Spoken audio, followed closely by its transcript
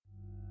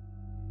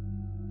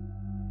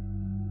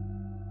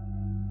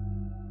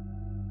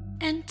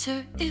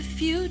Enter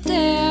if you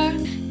dare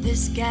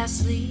this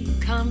ghastly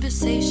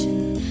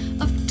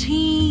conversation of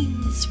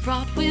teens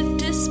fraught with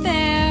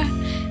despair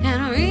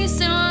and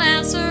recent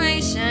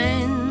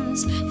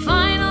lacerations.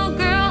 Final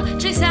girl,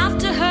 chase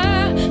after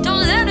her,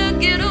 don't let her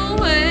get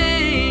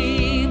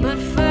away. But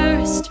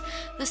first,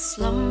 the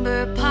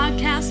Slumber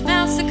Podcast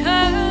Massacre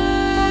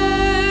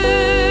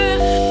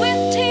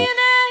with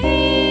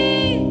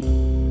TNA.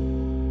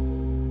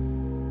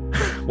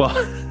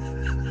 Well,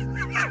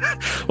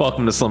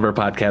 welcome to Slumber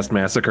Podcast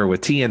Massacre with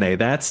TNA.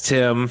 That's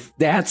Tim.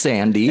 That's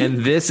Andy.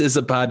 And this is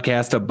a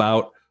podcast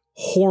about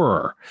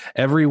horror.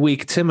 Every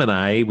week, Tim and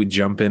I, we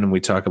jump in and we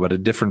talk about a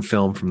different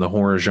film from the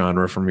horror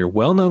genre, from your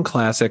well-known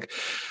classic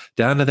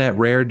down to that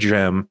rare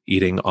gem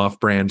eating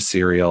off-brand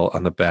cereal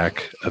on the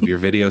back of your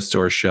video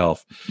store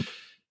shelf.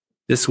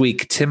 This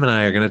week, Tim and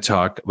I are going to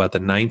talk about the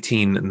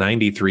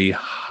 1993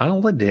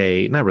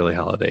 holiday, not really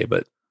holiday,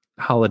 but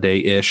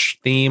holiday-ish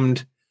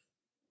themed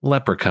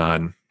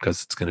Leprechaun,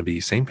 because it's going to be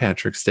St.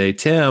 Patrick's Day.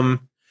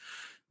 Tim,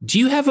 do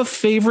you have a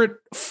favorite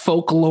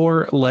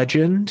folklore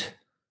legend?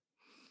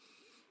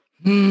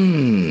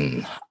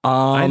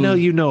 I know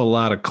you know a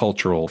lot of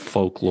cultural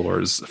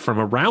folklores from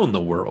around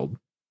the world.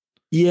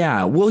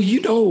 Yeah, well, you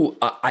know,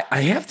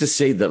 I have to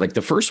say that like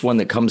the first one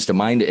that comes to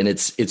mind, and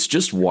it's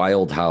just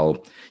wild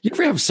how you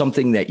ever have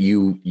something that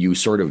you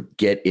sort of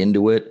get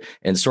into it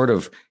and sort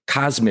of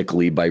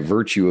cosmically by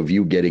virtue of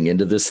you getting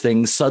into this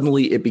thing,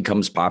 suddenly it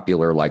becomes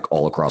popular like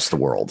all across the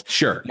world.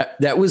 Sure.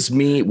 That was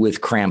me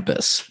with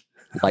Krampus,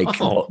 like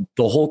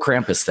the whole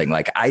Krampus thing.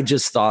 Like I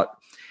just thought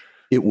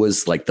it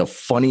was like the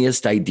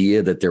funniest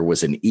idea that there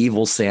was an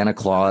evil Santa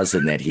Claus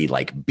and that he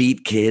like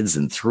beat kids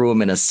and threw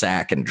them in a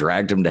sack and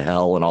dragged them to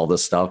hell and all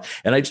this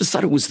stuff. And I just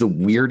thought it was the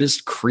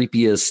weirdest,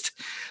 creepiest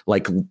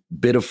like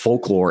bit of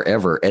folklore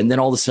ever. And then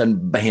all of a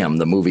sudden, bam,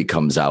 the movie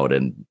comes out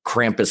and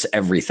Krampus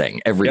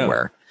everything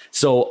everywhere. Yeah.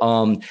 So,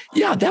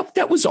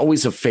 that was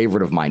always a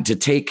favorite of mine to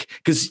take,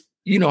 because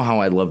you know how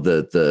I love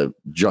the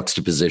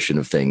juxtaposition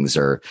of things,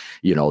 or,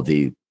 you know,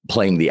 the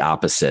playing the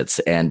opposites,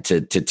 and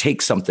to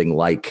take something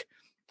like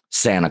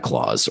Santa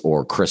Claus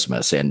or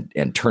Christmas and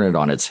turn it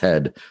on its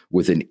head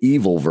with an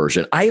evil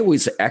version. I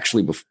always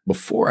actually,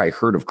 before I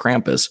heard of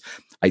Krampus,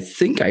 I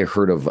think I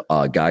heard of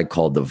a guy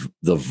called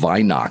the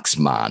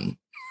Weihnachtsmann,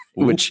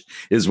 which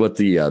is what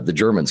the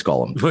Germans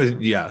call him.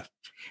 Yeah.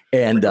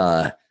 And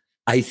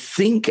I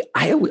think,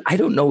 I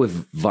don't know if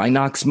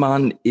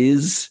Weihnachtsmann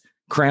is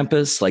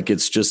Krampus, like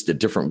it's just a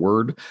different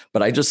word,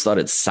 but I just thought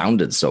it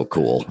sounded so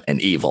cool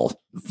and evil.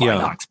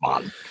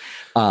 Weihnachtsmann.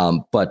 Yeah.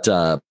 But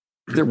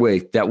either way,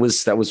 that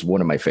was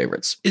one of my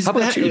favorites. How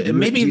about you?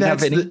 Maybe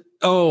that's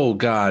oh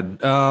God.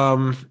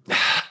 I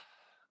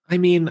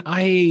mean,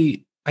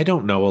 I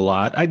don't know a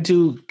lot. I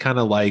do kind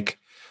of like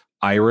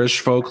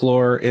Irish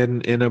folklore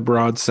in a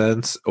broad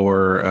sense,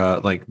 or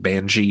like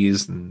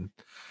banshees, and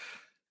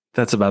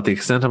that's about the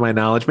extent of my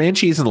knowledge.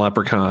 Banshees and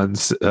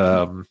leprechauns.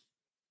 But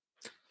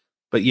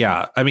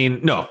yeah, I mean,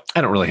 no,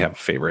 I don't really have a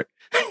favorite.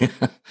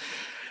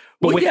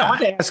 But wait, I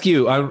want to ask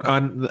you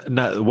on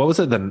what was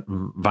it? The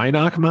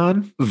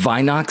Weihnachtsmann?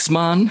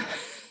 Weihnachtsmann?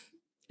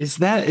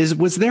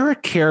 Was there a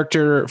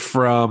character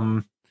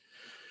from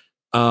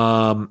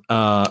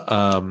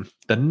the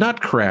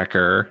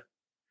Nutcracker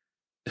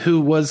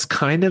who was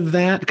kind of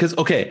that? Because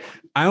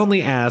I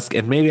only ask,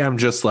 and maybe I'm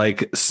just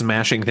like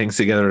smashing things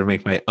together to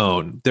make my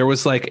own. There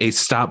was like a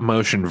stop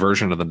motion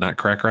version of the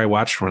Nutcracker I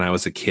watched when I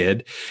was a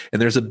kid.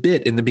 And there's a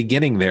bit in the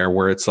beginning there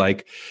where it's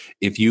like,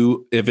 if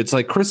it's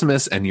like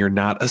Christmas and you're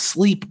not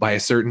asleep by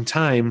a certain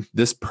time,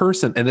 this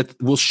person, and it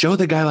will show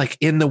the guy like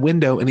in the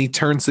window and he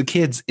turns the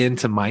kids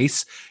into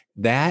mice.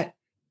 That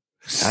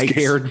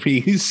scared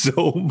me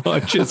so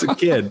much as a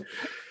kid.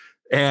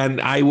 And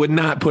I would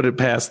not put it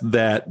past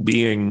that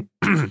being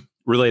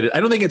related. I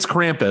don't think it's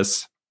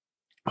Krampus.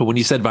 But when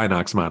you said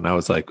Weihnachtsmann, I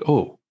was like,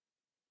 oh,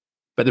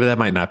 but that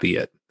might not be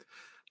it.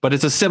 But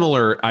it's a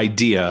similar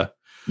idea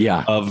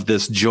of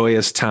this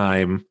joyous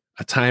time,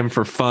 a time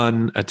for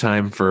fun, a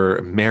time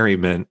for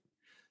merriment.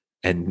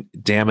 And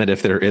damn it,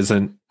 if there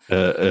isn't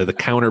the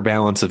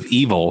counterbalance of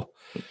evil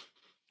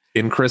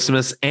in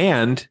Christmas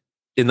and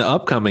in the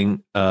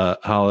upcoming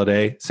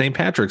holiday, St.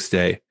 Patrick's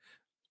Day,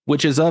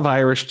 which is of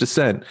Irish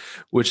descent,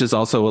 which is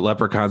also what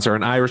leprechauns are,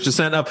 an Irish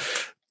descent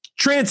of.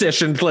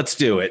 Transitioned. Let's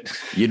do it.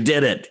 You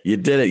did it.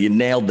 You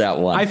nailed that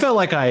one. I felt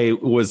like I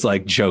was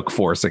like joke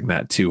forcing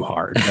that too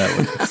hard.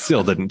 That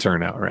still didn't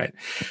turn out right.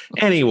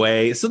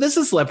 Anyway, so this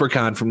is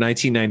Leprechaun from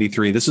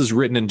 1993. This was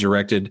written and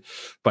directed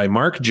by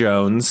Mark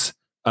Jones,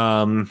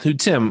 who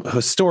Tim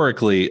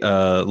historically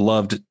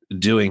loved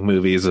doing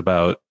movies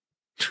about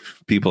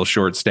people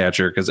short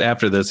stature, because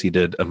after this he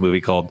did a movie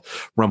called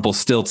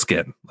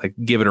Rumpelstiltskin. Like,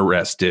 give it a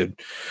rest, dude.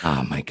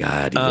 Oh my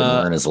God. He didn't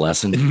learn his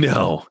lesson.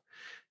 No.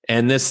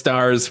 And this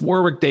stars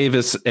Warwick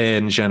Davis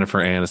and Jennifer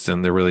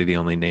Aniston. They're really the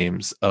only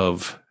names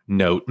of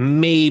note.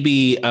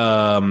 Maybe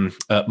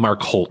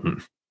Mark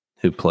Holton,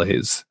 who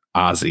plays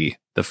Ozzy,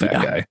 the fat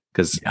guy,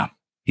 because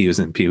he was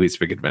in Pee-wee's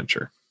Big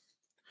Adventure.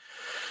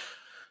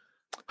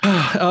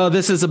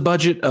 This is a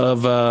budget of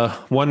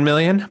 $1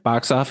 million,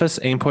 box office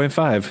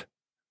 8.5.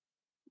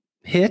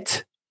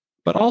 hit,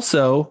 but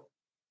also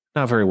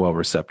not very well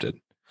received.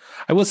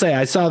 I will say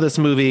I saw this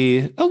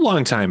movie a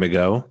long time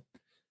ago,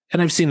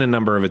 and I've seen a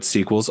number of its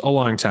sequels a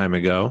long time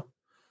ago.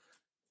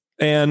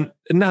 And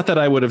not that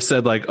I would have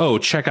said like, oh,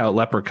 check out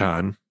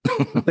Leprechaun.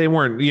 They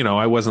weren't,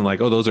 I wasn't like,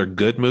 oh, those are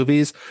good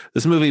movies.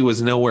 This movie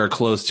was nowhere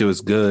close to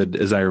as good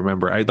as I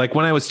remember. I like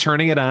when I was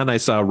turning it on, I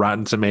saw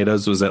Rotten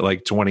Tomatoes was at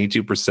like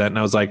 22%. And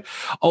I was like,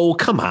 oh,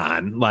 come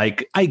on.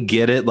 Like, I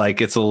get it.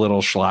 Like, it's a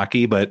little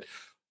schlocky, but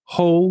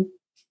holy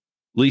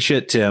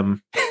shit,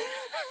 Tim.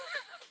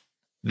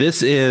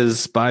 This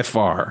is by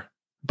far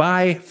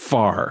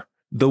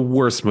the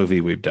worst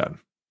movie we've done.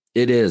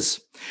 It is.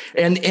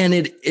 And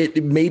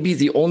it may be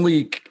the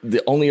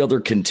only other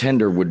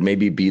contender would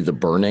maybe be The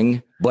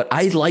Burning, but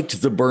I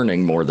liked The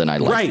Burning more than I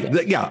liked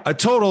Right. Yeah. A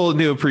total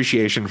new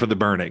appreciation for The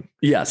Burning.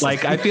 Yes.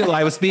 Like I feel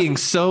I was being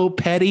so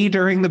petty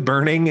during The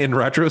Burning in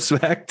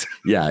retrospect.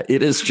 Yeah.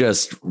 It is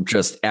just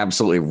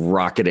absolutely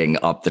rocketing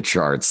up the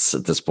charts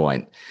at this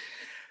point.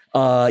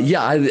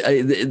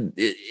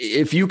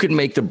 If you can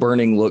make The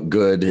Burning look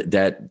good,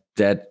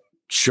 that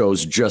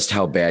shows just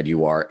how bad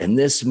you are. And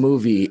this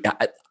movie,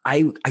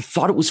 I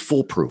thought it was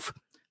foolproof.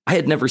 I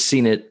had never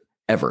seen it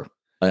ever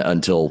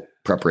until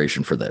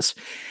preparation for this.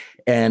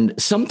 And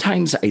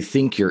sometimes I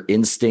think your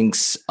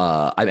instincts,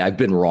 I've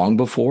been wrong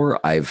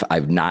before.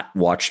 I've not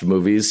watched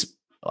movies.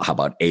 How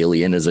about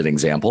Alien as an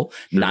example?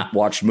 Sure. Not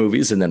watched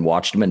movies and then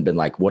watched them and been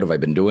like, what have I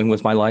been doing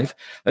with my life?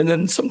 And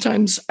then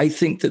sometimes I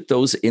think that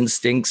those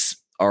instincts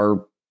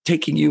are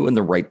taking you in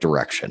the right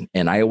direction.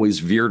 And I always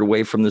veered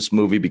away from this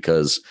movie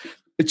because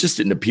it just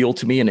didn't appeal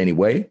to me in any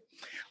way.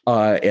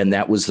 And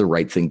that was the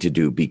right thing to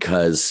do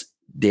because,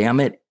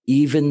 damn it,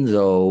 even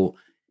though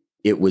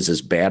it was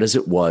as bad as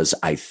it was,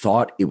 I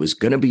thought it was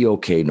going to be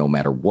okay no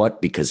matter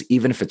what, because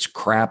even if it's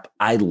crap,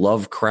 I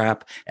love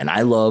crap and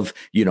I love,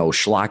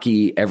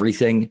 schlocky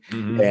everything.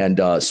 Mm-hmm.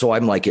 And so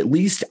I'm like, at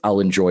least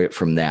I'll enjoy it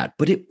from that.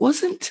 But it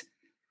wasn't.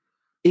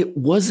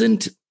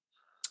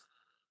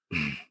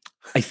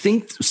 I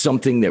think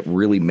something that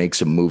really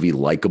makes a movie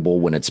likable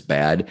when it's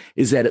bad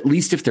is that at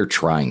least if they're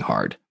trying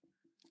hard.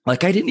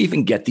 Like I didn't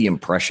even get the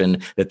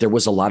impression that there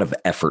was a lot of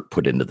effort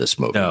put into this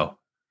movie. No.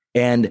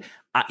 And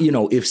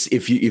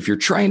if you're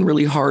trying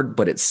really hard,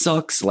 but it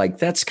sucks, like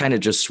that's kind of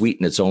just sweet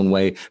in its own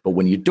way. But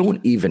when you don't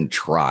even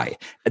try,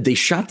 they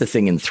shot the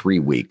thing in 3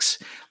 weeks.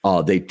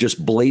 They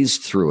just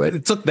blazed through it.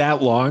 It took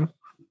that long.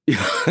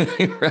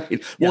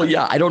 Right. Well,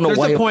 yeah, I don't know. There's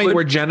why a point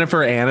where Jennifer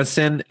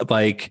Aniston,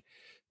 like,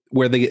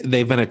 where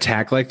they've been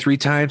attacked like 3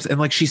 times and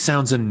like she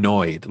sounds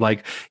annoyed,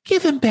 like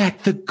give him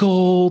back the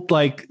gold,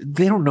 like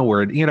they don't know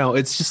where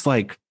it's just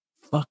like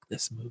fuck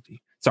this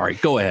movie. Sorry,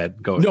 go ahead.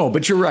 No,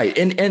 but you're right.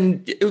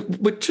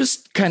 But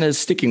just kind of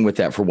sticking with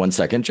that for 1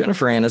 second,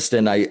 Jennifer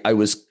Aniston,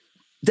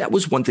 that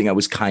was one thing I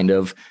was kind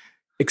of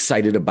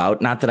excited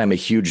about. Not that I'm a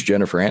huge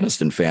Jennifer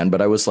Aniston fan,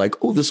 but I was like,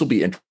 oh, this will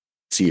be interesting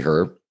to see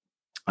her.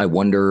 I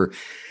wonder,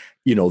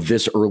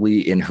 this early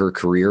in her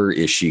career,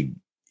 is she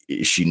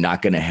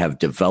not going to have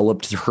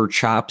developed her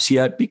chops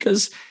yet?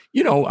 Because,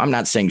 I'm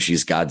not saying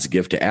she's God's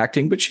gift to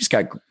acting, but she's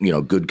got,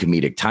 good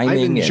comedic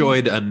timing. I've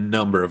enjoyed a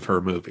number of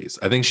her movies.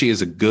 I think she is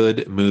a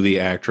good movie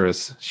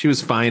actress. She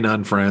was fine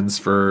on Friends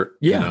for,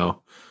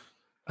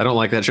 I don't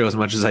like that show as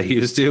much as I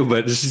used to,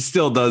 but she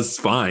still does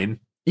fine.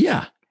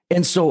 Yeah.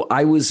 And so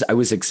I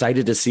was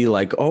excited to see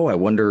like, oh, I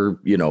wonder,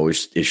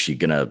 is she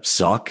going to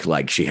suck?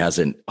 Like she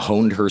hasn't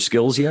honed her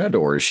skills yet,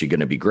 or is she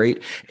going to be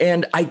great?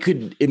 And I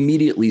could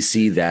immediately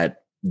see that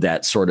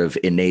sort of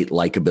innate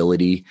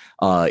likability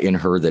in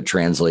her that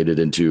translated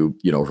into,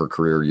 her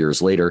career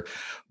years later.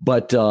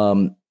 But,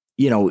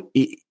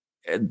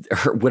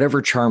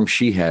 whatever charm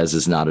she has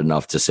is not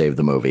enough to save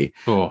the movie.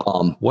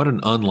 Oh, what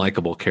an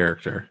unlikable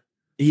character.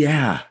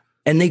 Yeah.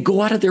 And they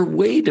go out of their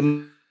way to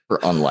make her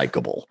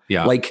unlikable.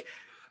 Yeah. Like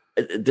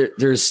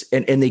there's,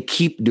 and they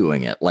keep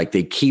doing it. Like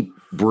they keep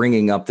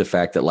bringing up the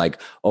fact that like,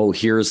 oh,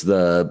 here's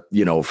the,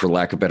 for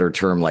lack of a better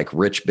term, like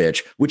rich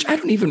bitch, which I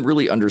don't even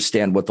really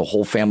understand what the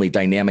whole family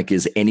dynamic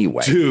is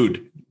anyway.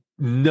 Dude,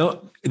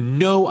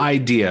 no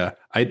idea.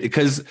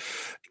 Because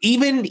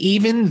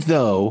even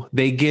though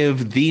they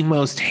give the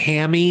most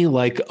hammy,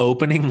 like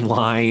opening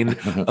line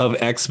of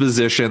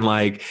exposition,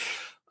 like,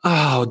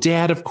 oh,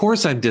 Dad, of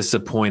course I'm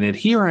disappointed.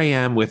 Here I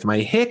am with my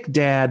hick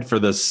dad for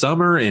the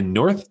summer in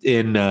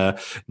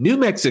New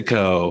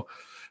Mexico.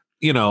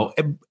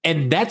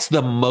 And that's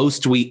the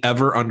most we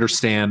ever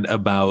understand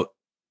about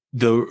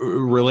the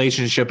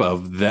relationship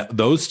of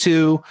those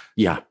two.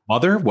 Yeah.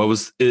 Mother, what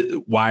was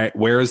it? Why?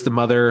 Where is the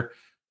mother?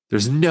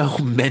 There's no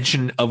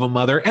mention of a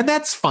mother, and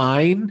that's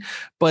fine,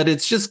 but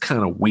it's just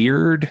kind of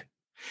weird.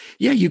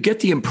 Yeah, you get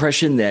the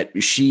impression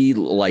that she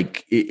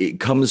like it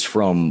comes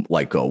from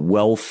like a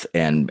wealth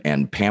and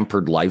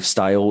pampered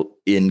lifestyle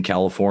in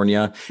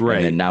California,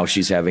 right? And now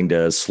she's having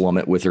to slum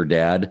it with her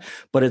dad.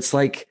 But it's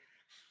like,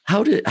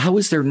 how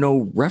is there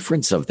no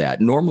reference of that?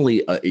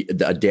 Normally,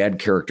 a dad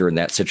character in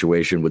that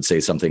situation would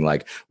say something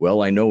like,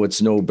 "Well, I know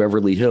it's no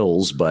Beverly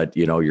Hills, but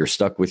you're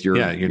stuck with your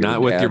you're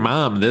not with your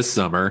mom this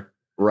summer."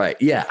 Right.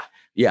 Yeah.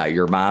 Yeah,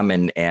 your mom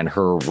and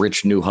her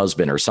rich new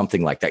husband or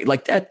something like that.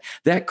 Like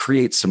that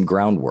creates some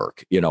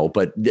groundwork,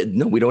 but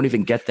no, we don't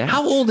even get that.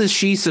 How old is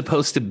she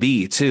supposed to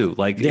be too?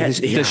 Like,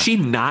 does she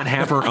not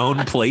have her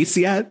own place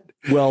yet?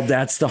 Well,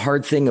 that's the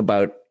hard thing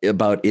about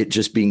it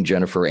just being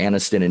Jennifer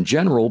Aniston in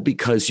general,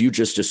 because you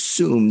just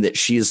assume that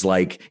she's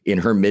like in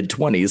her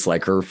mid-20s,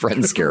 like her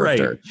friend's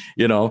character,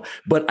 right.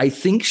 But I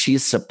think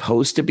she's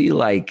supposed to be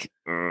like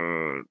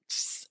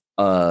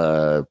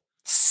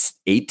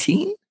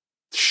 18?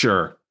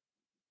 Sure.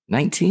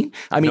 19?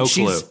 I mean, no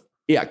she's clue.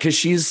 Yeah,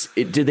 because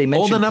did they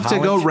mention old enough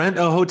college? to go rent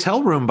a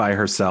hotel room by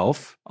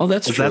herself? Oh,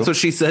 that's true. That's what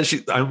she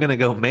says. I'm going to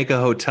go make a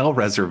hotel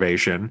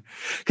reservation.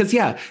 Because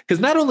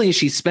not only is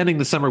she spending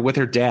the summer with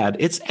her dad,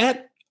 it's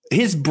at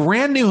his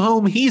brand new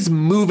home he's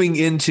moving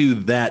into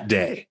that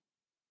day.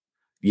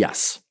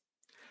 Yes.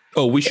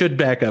 Oh, we should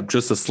back up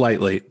just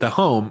slightly. The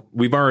home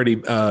we've already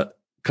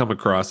come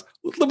across.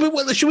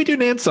 Should we do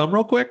Nan Sum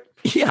real quick?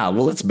 Yeah,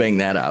 well, let's bang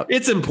that out.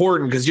 It's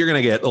important because you're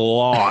going to get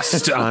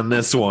lost on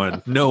this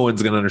one. No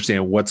one's going to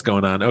understand what's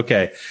going on.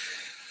 Okay.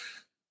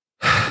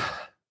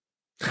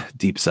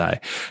 Deep sigh.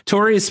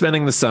 Tori is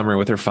spending the summer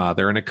with her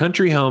father in a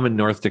country home in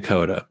North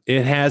Dakota.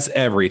 It has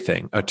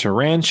everything: a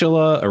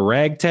tarantula, a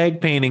ragtag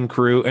painting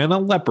crew, and a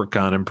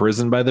leprechaun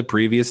imprisoned by the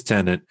previous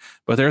tenant.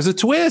 But there's a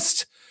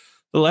twist.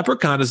 The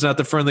leprechaun is not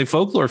the friendly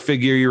folklore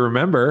figure you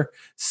remember.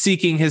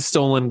 Seeking his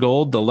stolen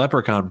gold, the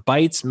leprechaun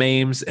bites,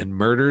 maims, and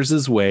murders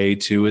his way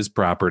to his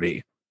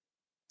property.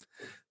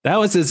 That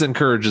was as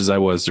encouraged as I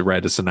was to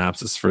write a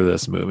synopsis for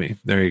this movie.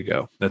 There you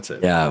go. That's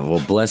it. Yeah,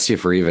 well, bless you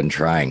for even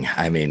trying.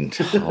 I mean,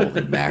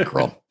 holy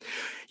mackerel.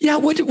 Yeah,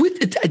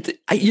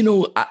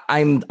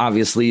 I'm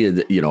obviously,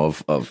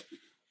 of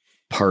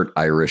part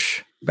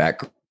Irish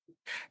background.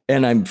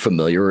 And I'm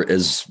familiar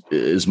as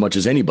much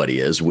as anybody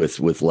is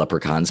with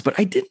leprechauns, but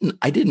I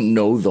didn't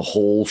know the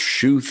whole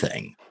shoe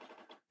thing.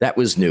 That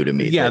was new to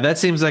me. Yeah, that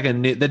seems like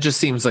that just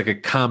seems like a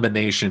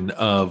combination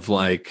of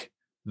like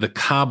the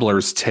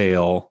cobbler's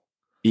tale.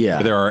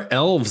 Yeah, there are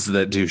elves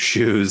that do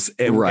shoes,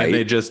 and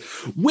they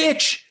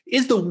which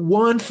is the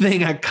one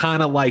thing I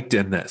kind of liked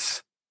in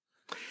this.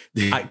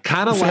 I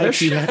kind of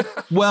liked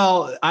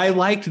I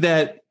liked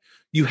that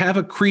you have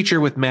a creature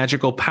with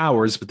magical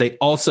powers, but they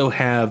also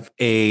have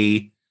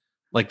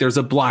there's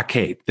a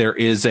blockade. There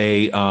is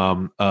I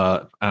don't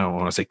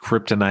want to say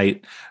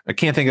kryptonite. I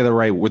can't think of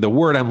the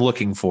word I'm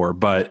looking for,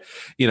 but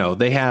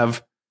they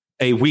have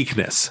a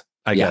weakness,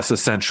 I guess,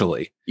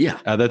 essentially. Yeah.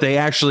 That they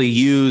actually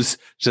use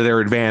to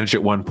their advantage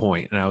at one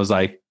point. And I was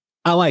like,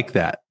 I like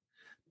that.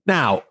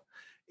 Now,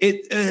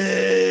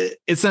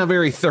 it's not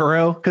very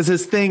thorough because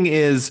his thing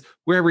is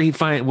when he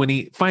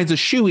finds a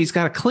shoe, he's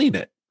got to clean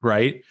it.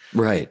 Right.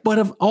 But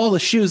of all the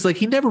shoes,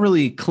 he never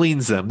really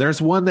cleans them.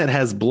 There's one that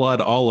has blood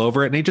all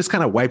over it and he just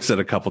kind of wipes it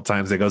a couple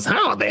times. He goes,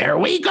 oh, there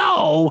we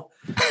go.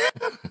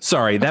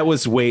 Sorry, that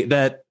was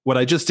what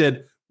I just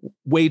did.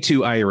 Way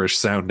too Irish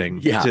sounding.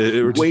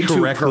 Yeah. Way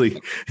correctly.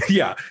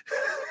 Yeah.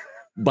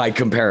 By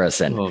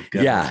comparison. Oh,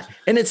 God. Yeah.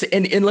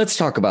 And let's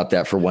talk about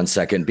that for 1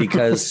 second,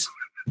 because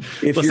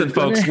listen,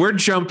 folks, we're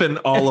jumping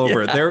all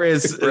over. Yeah, there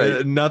is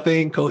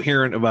nothing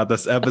coherent about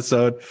this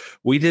episode.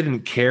 We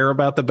didn't care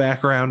about the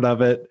background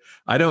of it.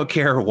 I don't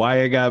care why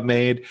it got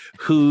made,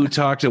 who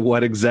talked to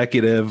what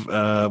executive,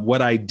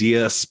 what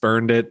idea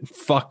spurned it.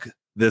 Fuck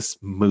this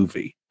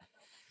movie.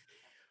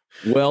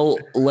 Well,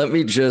 let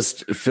me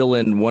just fill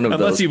in one of those.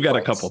 Unless you've got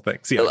blanks. A couple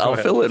things. Yeah, I'll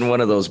fill in one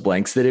of those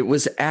blanks that it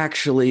was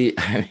actually,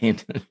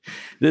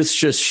 this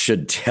just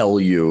should tell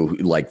you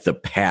the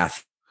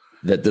path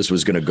that this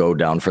was going to go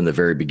down from the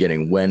very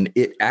beginning, when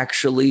it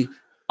actually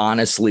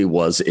honestly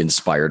was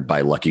inspired by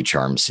Lucky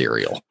Charms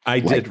cereal. I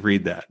did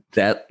read that.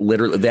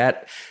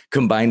 That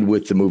combined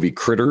with the movie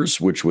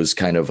Critters, which was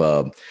kind of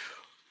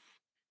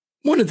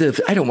one of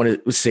the, I don't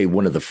want to say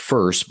one of the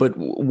first, but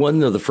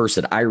one of the first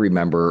that I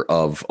remember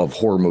of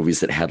horror movies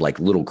that had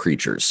little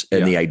creatures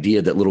and the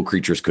idea that little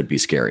creatures could be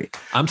scary.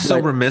 I'm so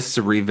remiss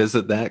to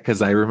revisit that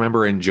because I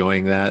remember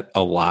enjoying that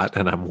a lot,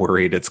 and I'm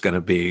worried it's going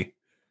to be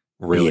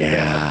really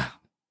bad.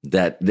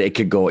 That they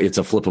could go, it's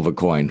a flip of a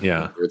coin.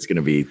 Yeah. It's going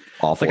to be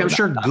awful. I'm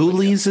sure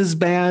Ghoulies is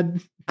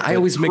bad. I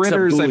always mix up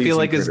Ghoulies. I feel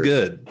like is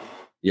good.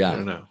 Yeah. I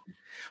don't know.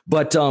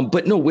 But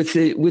no, with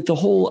the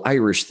whole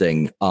Irish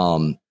thing,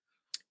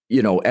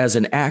 as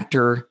an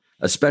actor,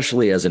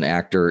 especially as an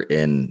actor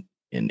in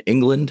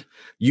England,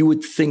 you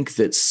would think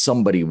that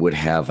somebody would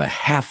have a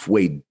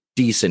halfway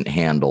decent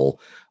handle,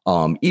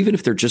 even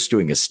if they're just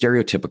doing a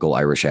stereotypical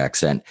Irish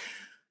accent,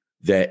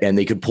 and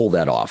they could pull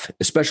that off,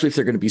 especially if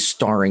they're going to be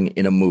starring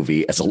in a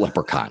movie as a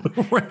leprechaun.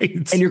 Right.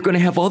 And you're going to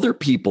have other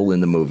people in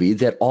the movie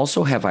that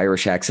also have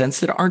Irish accents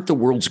that aren't the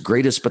world's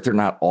greatest, but they're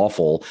not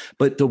awful.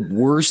 But the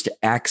worst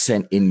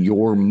accent in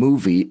your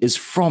movie is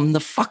from the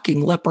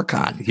fucking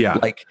leprechaun. Yeah.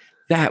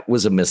 That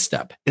was a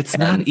misstep. It's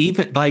not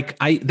even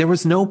there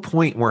was no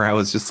point where I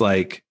was just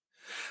I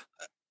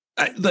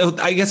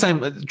guess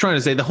I'm trying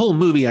to say the whole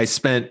movie I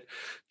spent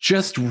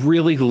just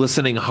really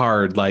listening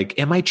hard.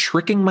 Am I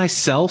tricking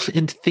myself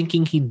into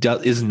thinking he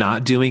is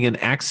not doing an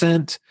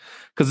accent?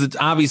 Because it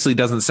obviously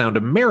doesn't sound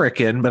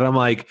American, but I'm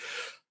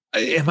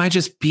Am I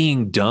just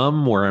being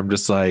dumb where I'm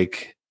just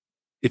like,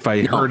 if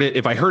I heard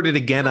it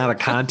again out of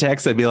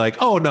context, I'd be like,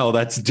 oh no,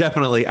 that's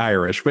definitely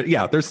Irish. But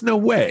yeah, there's no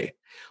way.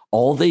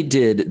 All they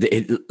did,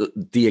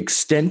 the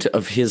extent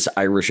of his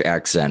Irish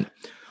accent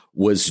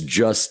was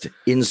just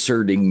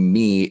inserting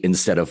me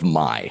instead of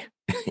my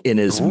in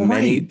as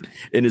many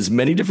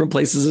different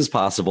places as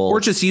possible. Or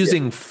just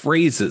using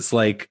phrases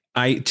like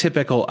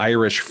typical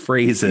Irish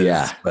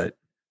phrases, but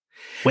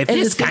with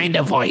this kind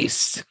of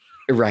voice.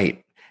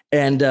 Right.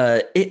 And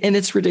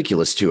it's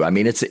ridiculous too. I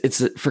mean,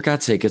 it's for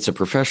God's sake, it's a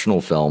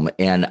professional film.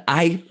 And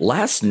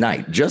last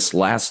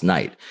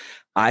night,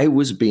 I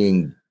was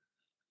being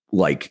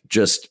like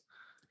just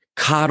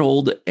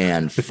coddled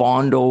and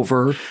fawned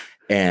over,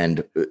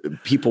 and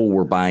people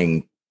were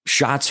buying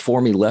shots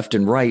for me left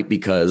and right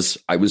because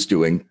I was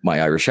doing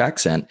my Irish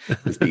accent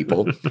with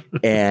people.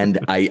 And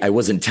I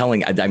wasn't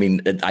telling, I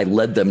mean, I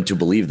led them to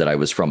believe that I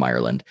was from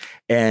Ireland,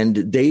 and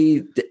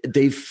they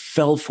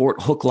fell for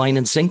it hook, line,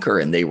 and sinker.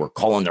 And they were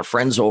calling their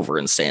friends over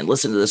and saying,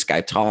 listen to this guy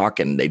talk.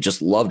 And they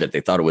just loved it.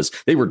 They thought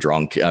they were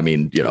drunk. I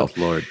mean,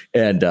 Lord.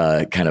 And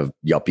kind of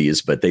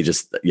yuppies, but they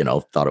just,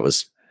 thought it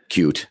was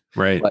cute.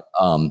 Right.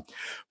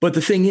 But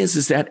the thing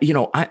is that,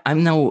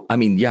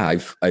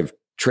 I've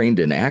trained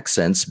in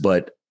accents,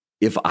 but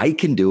if I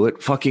can do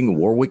it, fucking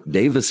Warwick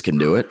Davis can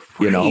do it,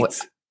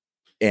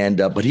 and,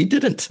 but he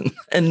didn't,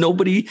 and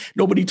nobody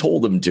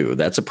told him to.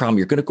 That's a problem.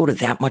 You're going to go to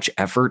that much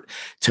effort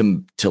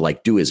to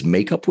like do his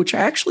makeup, which I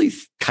actually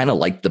kind of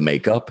liked the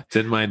makeup.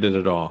 Didn't mind it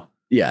at all.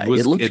 Yeah.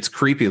 It's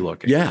creepy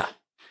looking. Yeah.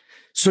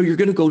 So you're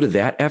going to go to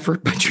that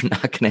effort, but you're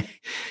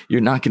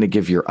not going to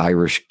give your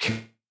Irish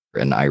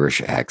an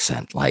Irish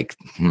accent. Like,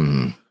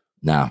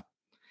 no.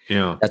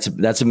 Yeah.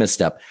 That's a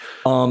misstep.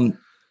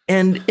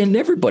 And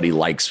everybody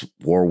likes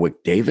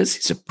Warwick Davis.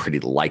 He's a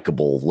pretty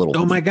likable little.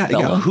 Oh my God!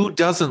 fella. Yeah, who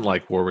doesn't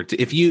like Warwick?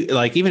 If you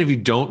like, even if you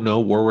don't know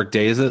Warwick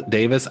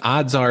Davis,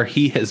 odds are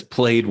he has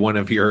played one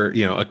of your,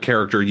 a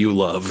character you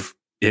love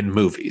in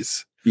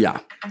movies. Yeah,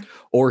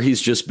 or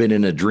he's just been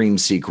in a dream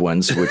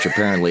sequence, which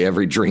apparently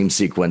every dream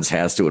sequence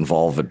has to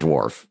involve a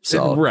dwarf.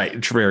 So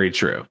right, very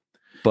true.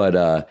 But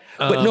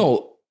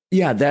no,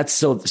 yeah, that's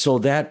so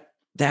that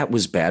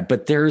was bad.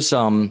 But there's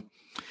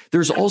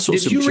also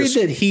Did you read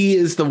that he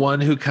is the one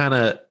who kind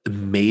of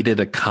made it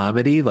a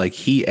comedy? Like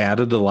he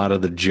added a lot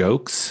of the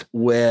jokes?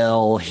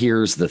 Well,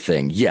 here's the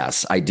thing.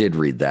 Yes, I did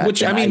read that.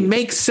 Which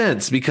makes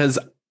sense because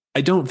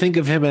I don't think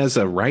of him as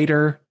a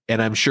writer.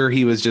 And I'm sure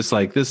he was just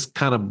like, this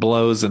kind of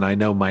blows and I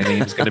know my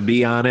name's going to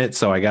be on it.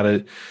 So I got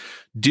to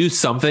do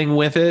something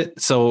with it.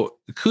 So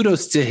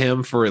kudos to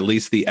him for at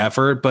least the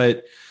effort.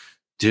 But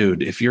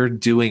dude, if you're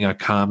doing a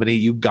comedy,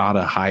 you got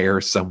to hire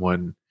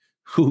someone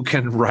who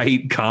can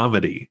write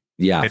comedy.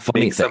 Yeah,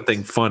 make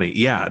something funny.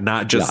 Yeah,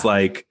 not just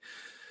like,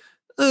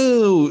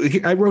 oh,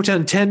 I wrote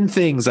down 10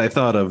 things I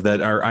thought of that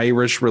are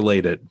Irish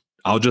related.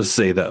 I'll just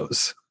say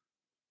those.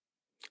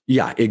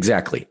 Yeah,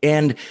 exactly.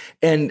 And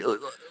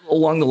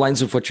along the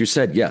lines of what you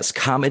said, yes,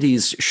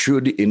 comedies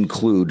should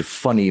include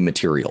funny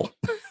material.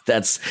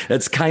 That's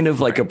kind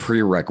of like a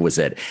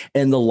prerequisite.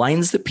 And the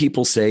lines that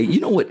people say, you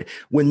know what,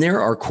 when there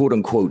are quote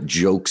unquote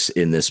jokes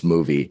in this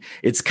movie,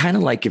 it's kind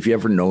of like if you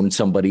ever known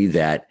somebody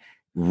that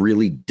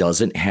really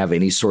doesn't have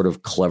any sort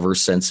of clever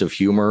sense of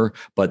humor,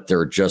 but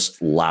they're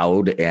just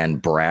loud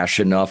and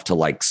brash enough to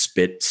like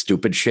spit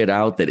stupid shit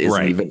out that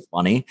isn't even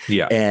funny.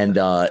 Yeah. And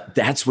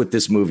that's what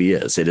this movie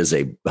is. It is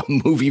a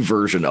movie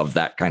version of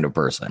that kind of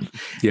person.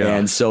 Yeah.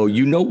 And so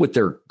you know what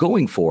they're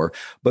going for.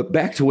 But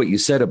back to what you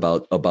said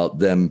about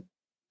them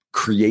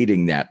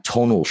creating that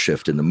tonal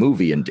shift in the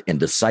movie and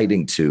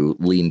deciding to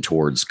lean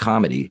towards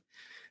comedy.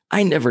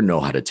 I never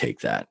know how to take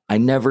that. I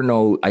never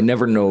know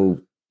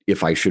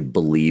if I should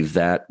believe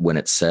that when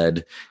it's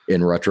said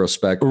in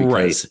retrospect,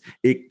 because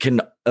it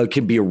can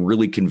be a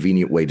really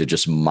convenient way to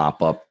just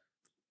mop up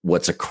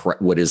what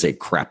is a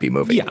crappy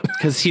movie. Yeah,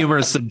 because humor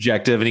is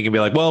subjective, and you can be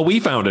like, well, we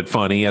found it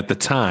funny at the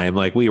time,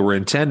 like we were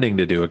intending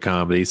to do a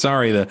comedy.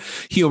 Sorry, the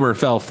humor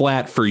fell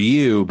flat for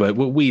you, but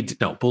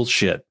no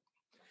bullshit.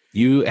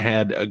 You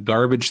had a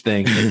garbage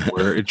thing and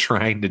we're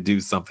trying to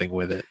do something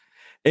with it.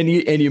 And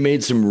you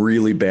made some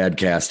really bad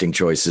casting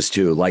choices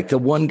too. Like the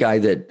one guy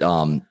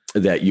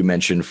that you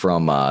mentioned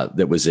from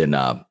that was in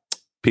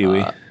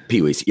Pee-wee.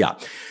 Pee-wee's, yeah.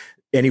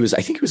 And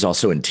I think he was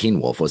also in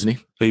Teen Wolf, wasn't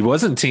he? He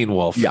was in Teen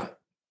Wolf. Yeah.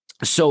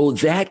 So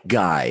that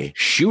guy,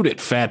 shoot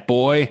it, fat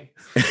boy.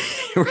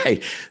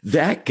 Right.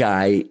 That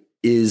guy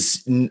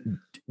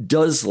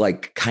does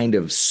like kind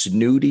of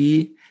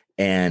snooty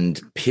and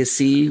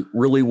pissy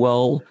really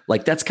well.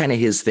 Like that's kind of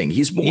his thing.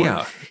 He's more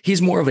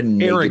of a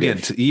negative.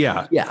 Arrogant.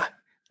 Yeah. Yeah.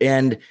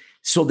 And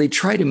so they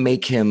try to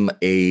make him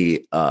a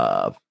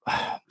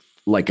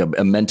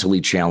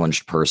mentally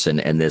challenged person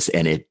and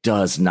it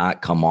does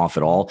not come off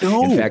at all.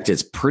 No. In fact,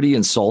 it's pretty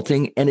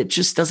insulting and it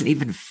just doesn't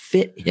even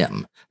fit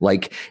him.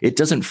 Like it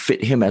doesn't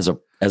fit him as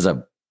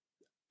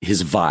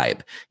his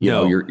vibe. You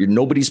know, you're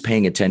nobody's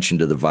paying attention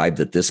to the vibe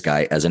that this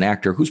guy as an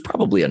actor who's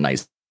probably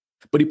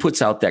but he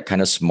puts out that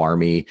kind of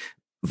smarmy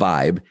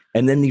vibe.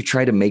 And then you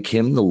try to make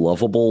him the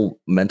lovable,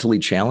 mentally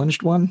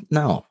challenged one.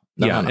 No,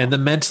 Yeah. And the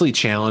mentally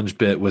challenged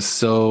bit was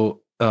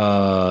so,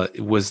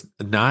 it was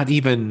not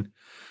even,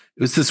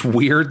 it was this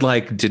weird,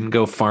 like, didn't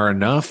go far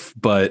enough,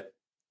 but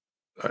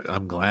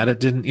I'm glad it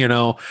didn't,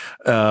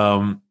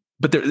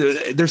 but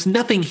there's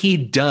nothing he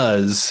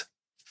does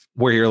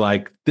where you're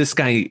like, this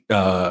guy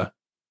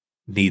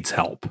needs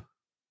help.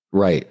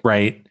 Right.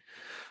 Right.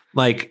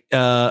 Like,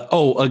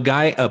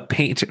 a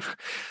painter.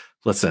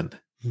 Listen,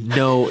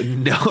 no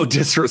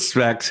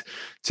disrespect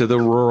to the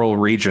rural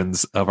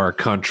regions of our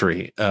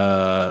country.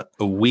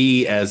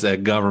 We as a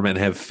government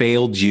have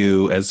failed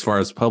you as far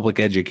as public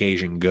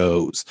education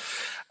goes.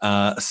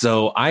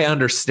 So I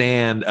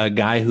understand a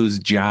guy whose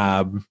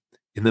job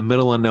in the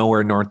middle of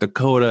nowhere, North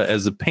Dakota,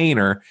 as a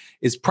painter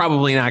is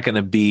probably not going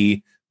to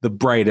be the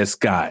brightest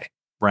guy.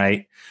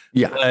 Right.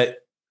 Yeah.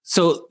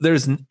 So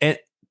there's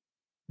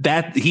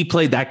that he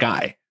played that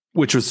guy,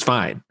 which was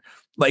fine.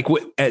 Like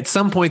at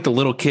some point, the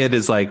little kid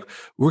is like,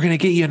 we're going to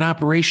get you an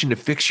operation to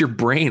fix your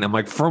brain. I'm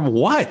like, from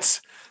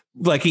what?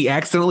 Like he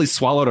accidentally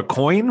swallowed a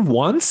coin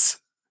once?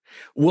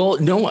 Well,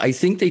 no, I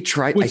think they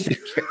tried. I think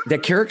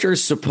that character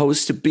is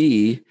supposed to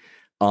be,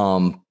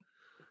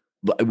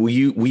 we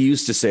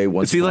used to say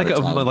once. Is he like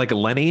a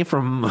Lenny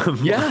from?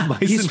 Yeah,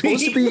 he's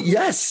supposed to be.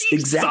 Yes,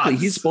 exactly.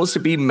 He's supposed to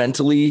be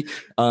mentally.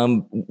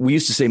 We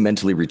used to say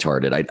mentally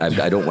retarded.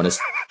 I don't want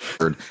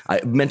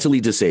to.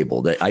 Mentally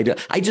disabled.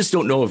 I just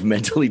don't know if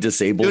mentally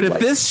disabled. Dude, if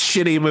this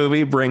shitty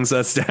movie brings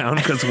us down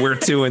because we're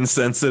too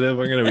insensitive,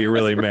 we're gonna be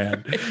really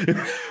mad.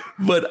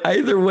 But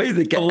either way,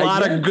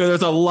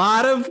 there's a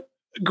lot of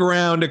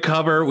ground to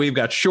cover. We've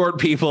got short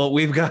people.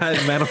 We've got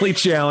mentally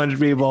challenged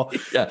people.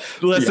 Yeah.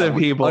 Listen,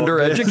 people.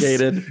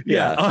 Undereducated.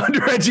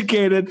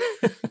 Undereducated.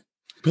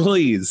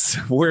 Please,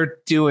 we're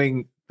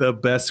doing the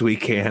best we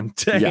can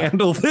to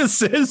handle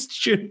this as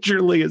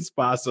gingerly as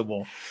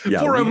possible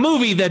for a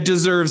movie that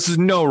deserves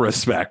no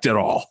respect at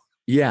all.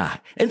 Yeah.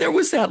 And there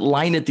was that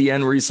line at the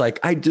end where he's like,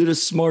 I did a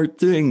smart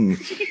thing.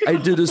 I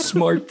did a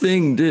smart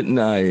thing, didn't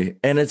I?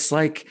 And it's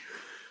like,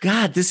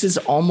 God, this is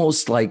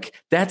almost like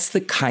that's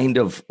the kind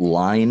of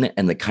line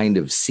and the kind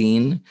of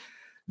scene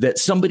that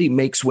somebody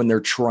makes when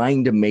they're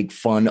trying to make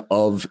fun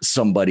of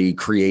somebody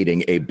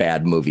creating a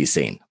bad movie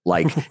scene.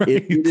 Like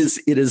it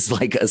is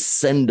like a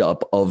send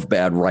up of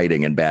bad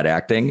writing and bad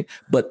acting,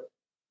 but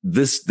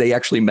they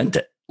actually meant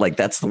it. Like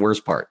that's the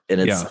worst part.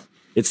 And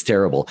it's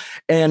terrible.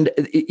 And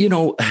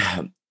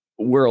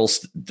where else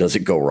does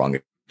it go wrong?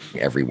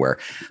 Everywhere.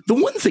 The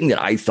one thing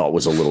that I thought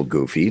was a little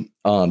goofy,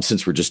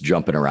 since we're just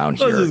jumping around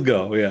here. Let's just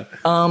go. Yeah.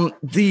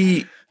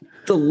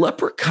 The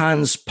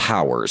Leprechaun's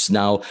powers.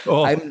 Now,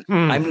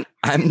 I'm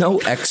no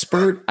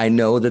expert. I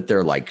know that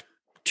they're like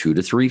 2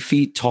 to 3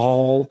 feet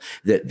tall,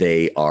 that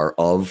they are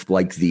of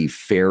like the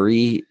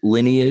fairy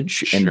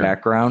lineage and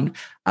background.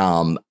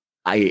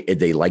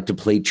 They like to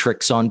play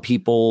tricks on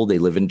people. They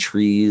live in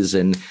trees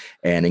and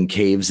in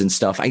caves and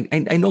stuff. I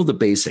know the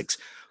basics,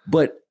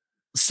 but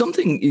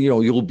something,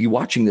 you'll be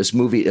watching this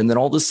movie and then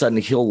all of a sudden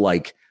he'll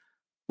like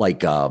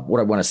what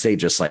I want to say,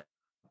 just like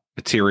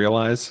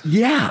materialize.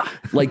 Yeah.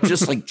 Like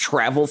just like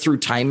travel through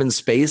time and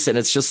space. And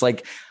it's just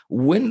like,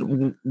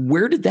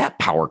 where did that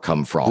power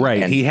come from?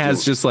 Right. And he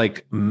has just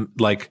like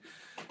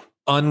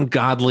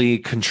ungodly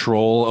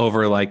control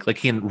over like he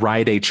can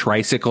ride a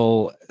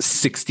tricycle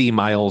 60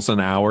 miles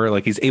an hour.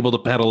 Like he's able to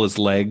pedal his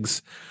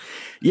legs.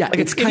 Yeah. Like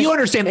if you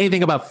understand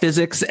anything about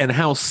physics and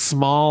how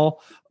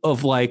small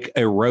of like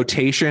a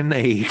rotation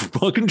a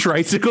fucking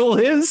tricycle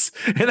is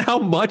and how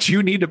much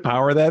you need to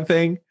power that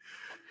thing.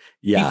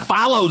 Yeah. He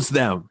follows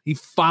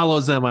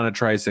them on a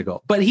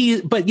tricycle. But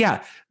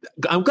yeah,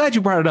 I'm glad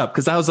you brought it up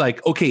because I was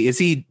like, okay, is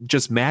he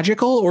just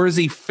magical or is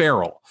he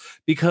feral?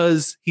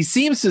 Because he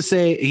seems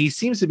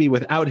to be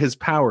without his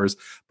powers,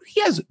 but he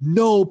has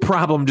no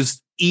problem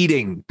just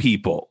eating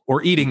people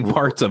or eating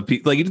parts of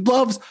people. Like he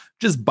loves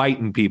just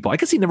biting people. I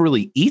guess he never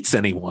really eats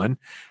anyone.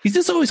 He's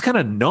just always kind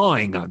of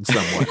gnawing on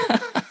someone.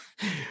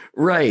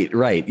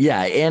 Right.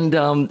 Yeah. And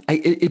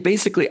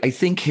basically, I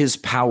think his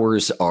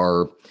powers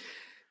are,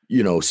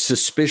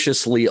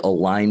 suspiciously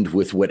aligned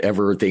with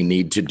whatever they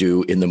need to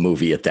do in the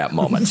movie at that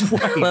moment.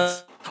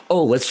 Right.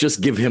 Oh, let's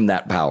just give him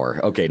that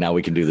power. Okay, now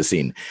we can do the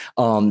scene.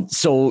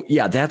 So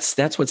yeah,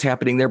 that's what's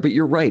happening there. But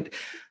you're right.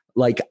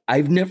 Like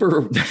I've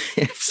never,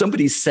 if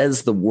somebody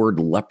says the word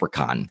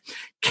leprechaun,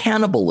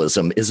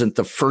 cannibalism isn't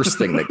the first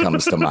thing that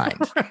comes to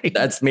mind.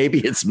 Right. Maybe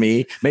it's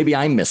me. Maybe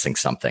I'm missing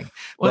something.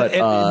 Well,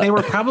 but they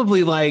were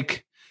probably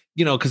like,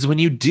 because when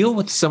you deal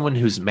with someone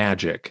who's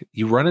magic,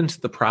 you run into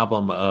the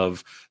problem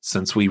of,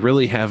 since we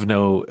really have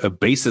no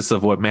basis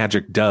of what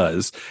magic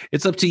does,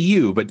 it's up to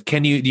you. But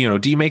can you,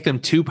 do you make them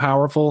too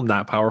powerful?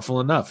 Not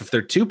powerful enough. If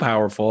they're too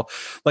powerful,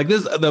 like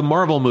this, the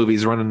Marvel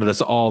movies run into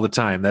this all the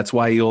time. That's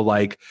why you'll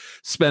like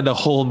spend a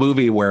whole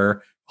movie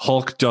where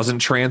Hulk doesn't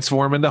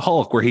transform into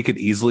Hulk, where he could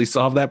easily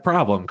solve that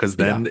problem, because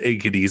then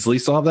it could easily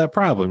solve that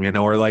problem,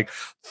 or like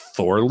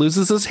Thor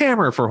loses his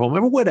hammer for home,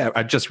 or whatever.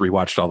 I just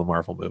rewatched all the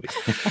Marvel movies.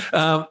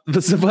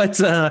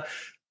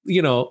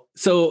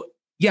 So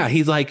yeah,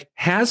 he's like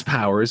has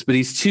powers, but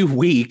he's too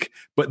weak,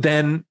 but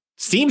then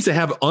seems to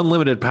have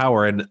unlimited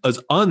power and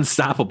is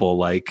unstoppable.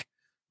 Like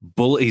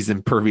He's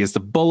impervious to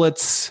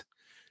bullets.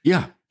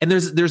 Yeah. And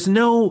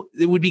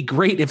it would be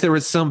great if there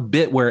was some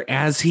bit where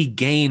as he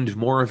gained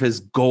more of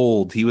his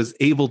gold, he was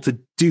able to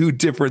do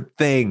different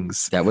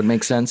things. That would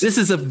make sense. This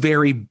is a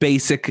very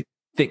basic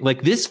thing.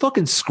 Like, this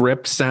fucking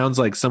script sounds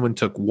like someone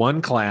took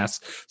one class,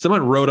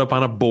 someone wrote up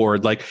on a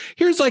board, like,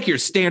 here's like your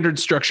standard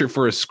structure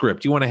for a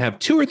script. You want to have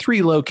 2 or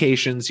 3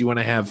 locations. You want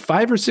to have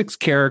 5 or 6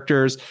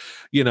 characters.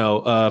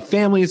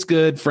 Family's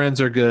good,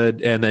 friends are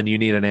good, and then you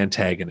need an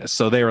antagonist.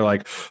 So they were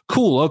like,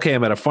 cool, okay,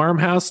 I'm at a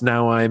farmhouse.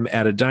 Now I'm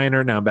at a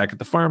diner. Now I'm back at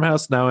the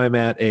farmhouse. Now I'm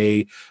at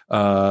a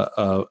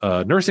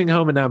nursing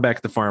home, and now I'm back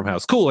at the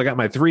farmhouse. Cool, I got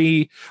my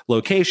 3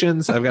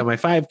 locations. I've got my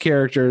 5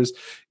 characters.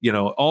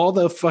 All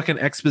the fucking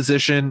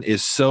exposition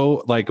is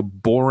so like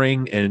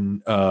boring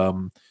and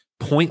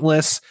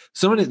pointless.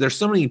 There's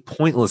so many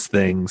pointless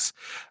things.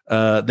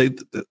 They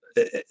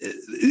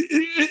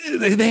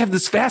have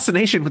this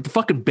fascination with the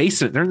fucking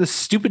basement. They're in this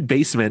stupid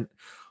basement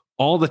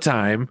all the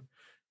time,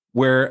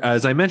 where,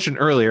 as I mentioned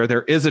earlier,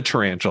 there is a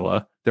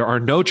tarantula. There are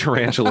no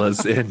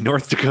tarantulas in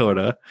North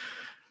Dakota.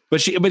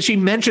 But she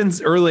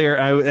mentions earlier,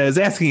 I was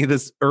asking you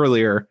this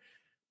earlier,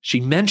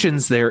 she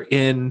mentions they're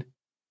in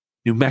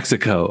New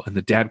Mexico, and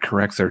the dad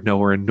corrects her, no,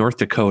 we're in North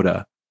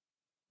Dakota.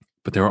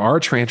 But there are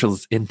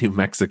tarantulas in New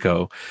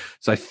Mexico.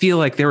 So I feel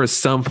like there was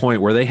some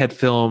point where they had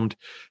filmed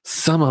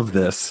some of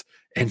this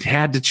and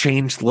had to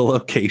change the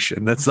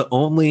location. That's the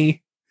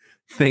only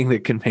thing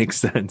that can make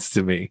sense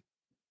to me.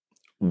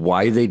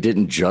 Why they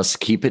didn't just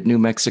keep it New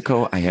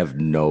Mexico, I have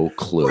no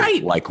clue.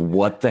 Right. Like,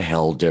 what the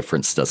hell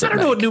difference does it make? I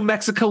don't know what New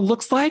Mexico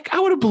looks like. I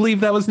would have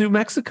believed that was New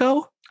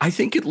Mexico. I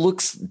think it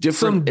looks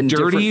different. Some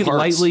dirty,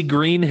 lightly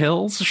green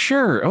hills.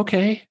 Sure.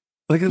 Okay.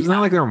 Like, it's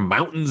not like there are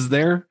mountains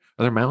there.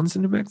 Are there mountains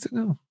in New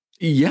Mexico?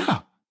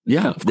 Yeah.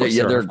 Yeah.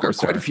 There are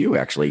quite a few,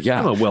 actually. Yeah.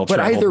 I'm a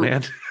well-traveled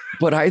man.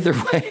 But either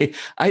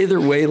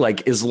way,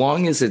 like, as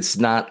long as it's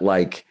not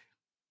like,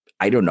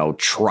 I don't know,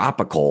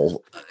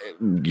 tropical,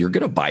 you're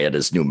going to buy it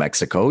as New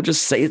Mexico.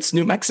 Just say it's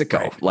New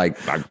Mexico. Right.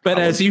 But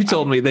as you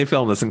told me, they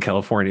filmed this in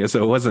California,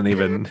 so it wasn't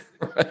even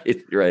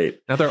right.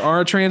 Now, there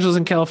are tarantulas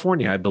in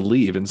California, I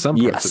believe, in some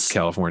parts of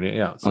California.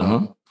 Yeah.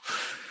 So.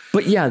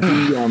 But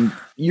yeah,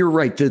 you're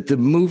right. The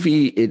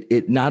movie,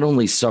 it not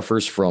only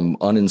suffers from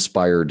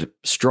uninspired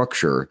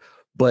structure,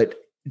 but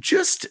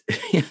just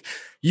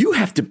you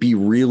have to be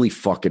really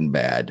fucking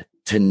bad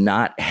to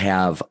not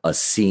have a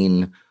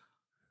scene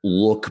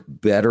look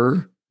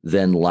better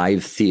than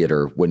live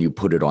theater when you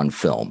put it on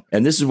film.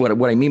 And this is what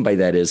I mean by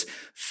that is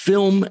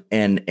film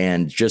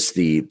and just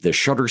the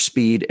shutter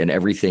speed and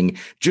everything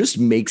just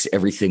makes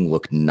everything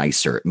look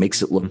nicer. It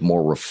makes it look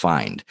more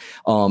refined.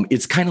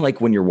 It's kind of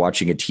like when you're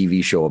watching a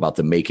TV show about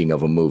the making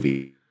of a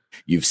movie.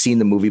 You've seen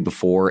the movie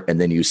before,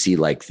 and then you see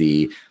like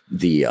the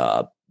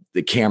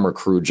camera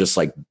crew just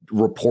like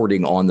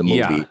reporting on the movie.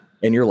 Yeah.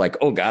 And you're like,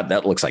 oh God,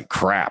 that looks like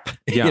crap,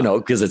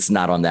 because it's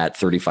not on that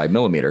 35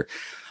 millimeter.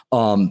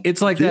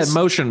 It's like that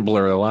motion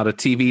blur a lot of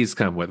TVs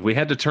come with. We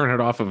had to turn it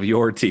off of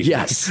your TV.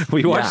 Yes.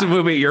 We watched the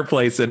movie at your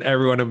place, and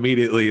everyone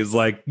immediately is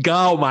like,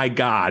 oh my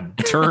God,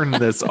 turn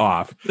this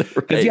off.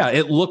 Right. Yeah,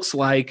 it looks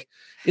like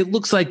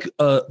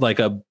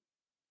a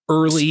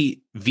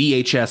early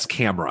VHS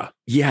camera.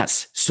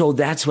 Yes. So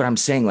that's what I'm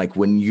saying. Like,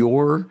 when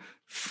your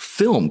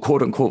film,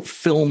 quote unquote,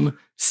 film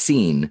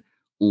scene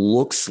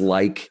looks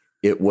like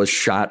it was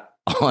shot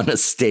on a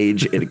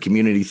stage in a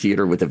community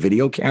theater with a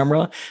video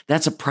camera,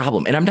 that's a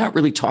problem. And I'm not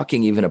really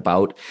talking even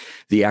about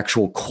the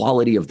actual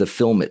quality of the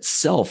film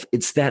itself.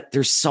 It's that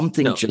there's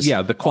something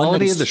the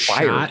quality of the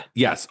shot.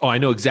 Yes. Oh, I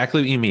know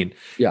exactly what you mean.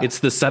 Yeah. It's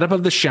the setup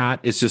of the shot.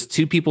 It's just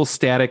 2 people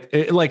static.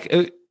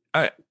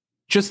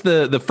 Just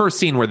the first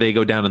scene where they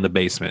go down in the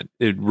basement,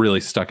 it really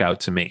stuck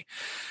out to me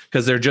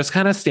because they're just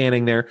kind of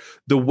standing there.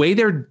 The way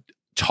they're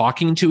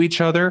talking to each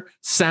other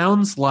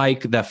sounds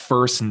like the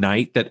first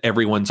night that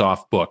everyone's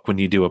off book when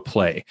you do a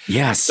play.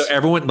 Yes. So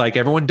everyone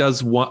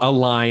does a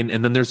line,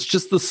 and then there's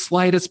just the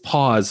slightest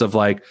pause of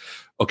like,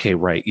 okay,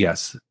 right.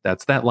 Yes,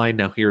 that's that line.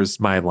 Now here's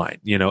my line,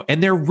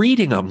 and they're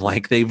reading them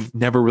like they've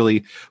never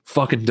really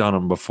fucking done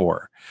them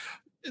before.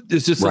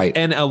 It's just right.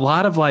 And a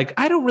lot of like,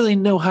 I don't really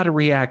know how to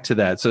react to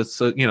that. So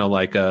it's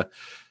like how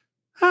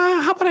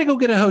about I go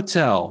get a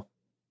hotel?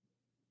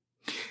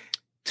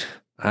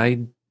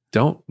 I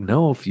don't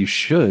know if you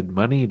should.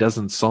 Money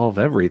doesn't solve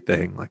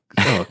everything. Like,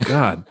 oh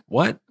God,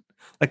 what?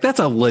 Like, that's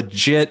a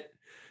legit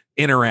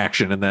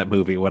interaction in that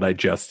movie, what I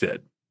just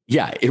did.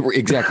 Yeah,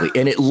 exactly.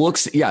 And it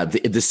looks,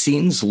 the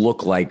scenes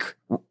look like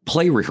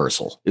play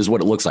rehearsal is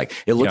what it looks like.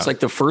 It looks like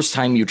the first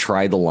time you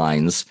try the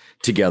lines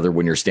together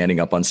when you're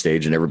standing up on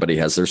stage and everybody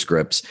has their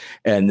scripts,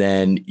 and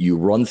then you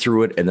run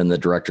through it, and then the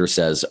director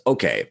says,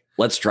 okay,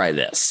 let's try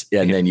this.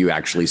 And then you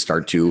actually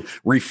start to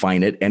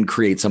refine it and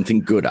create something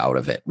good out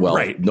of it.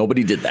 Well,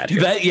 nobody did that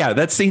here.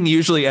 That scene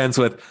usually ends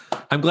with,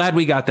 I'm glad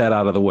we got that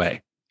out of the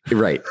way.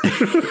 Right.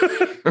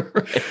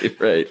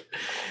 right.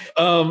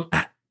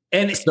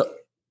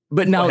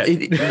 But now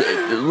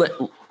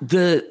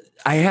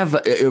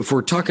if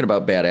we're talking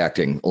about bad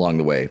acting along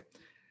the way,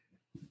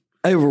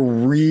 I have a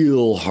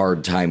real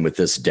hard time with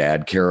this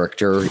dad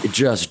character.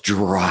 Just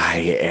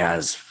dry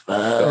as fuck.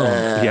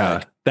 Oh,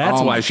 yeah.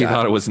 That's why she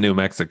thought it was New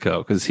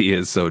Mexico, because he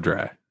is so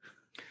dry.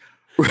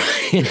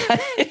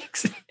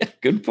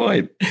 Good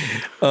point.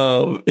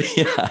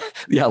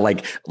 Yeah,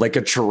 like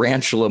a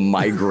tarantula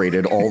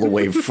migrated all the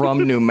way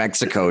from New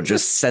Mexico,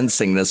 just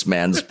sensing this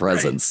man's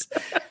presence.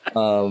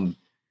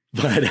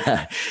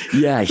 But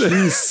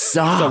he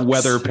sucks. The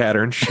weather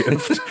pattern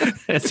shift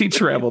as he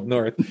traveled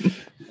north.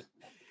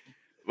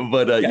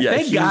 But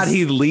thank God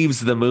he leaves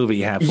the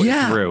movie halfway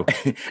through.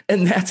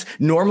 And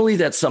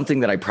that's something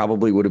that I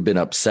probably would have been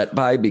upset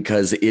by,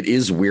 because it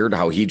is weird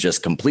how he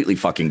just completely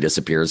fucking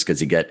disappears because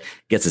he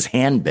gets his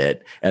hand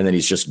bit and then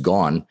he's just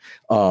gone.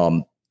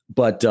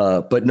 But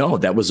no,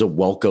 that was a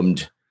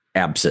welcomed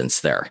absence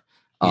there.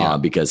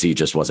 Because he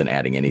just wasn't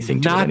adding anything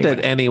to it anyway. Not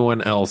that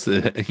anyone else,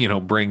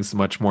 brings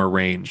much more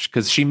range,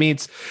 because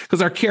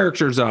our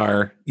characters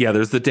are,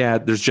 there's the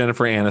dad, there's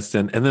Jennifer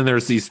Aniston, and then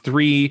there's these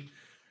three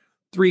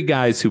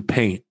guys who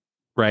paint,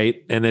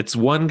 right? And it's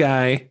one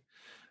guy,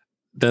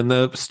 then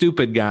the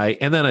stupid guy,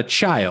 and then a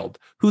child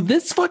who,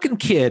 this fucking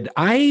kid,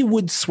 I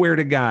would swear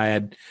to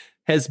God,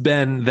 has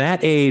been that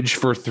age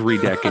for 3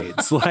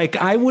 decades. Like,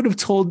 I would have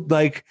told,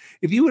 like,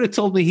 if you would have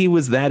told me he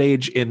was that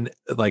age in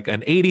like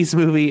an 80s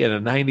movie and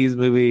a 90s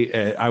movie,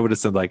 I would have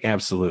said, like,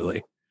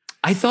 absolutely.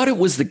 I thought it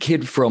was the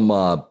kid from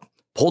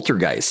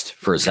Poltergeist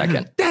for a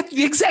second. That's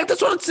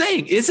what I'm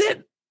saying. Is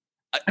it?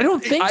 I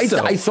don't think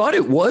so. I thought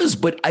it was,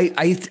 but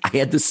I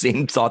had the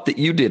same thought that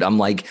you did. I'm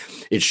like,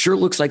 it sure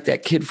looks like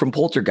that kid from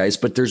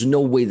Poltergeist, but there's no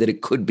way that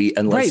it could be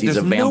unless he's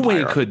a vampire. No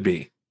way it could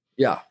be.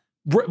 Yeah.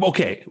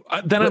 Okay,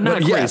 then I'm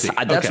not crazy.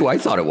 Yes, that's who I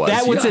thought it was.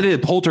 That was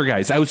it.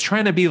 Poltergeist. I was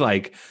trying to be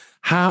like,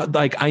 how?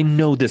 Like, I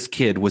know this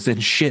kid was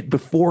in shit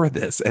before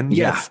this, and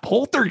yes,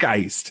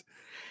 Poltergeist.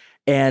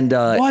 And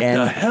what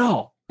the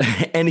hell?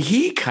 And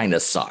he kind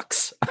of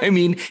sucks. I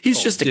mean,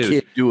 he's just a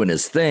kid doing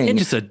his thing. And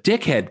just a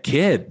dickhead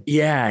kid.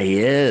 Yeah, he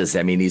is.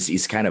 I mean,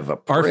 he's kind of a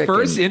prick. Our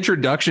first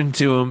introduction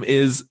to him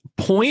is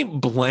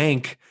point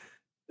blank.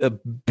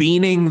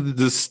 Beaning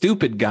the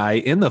stupid guy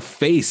in the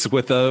face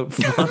with a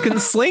fucking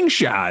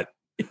slingshot.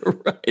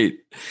 Right.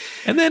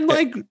 And then,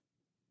 like,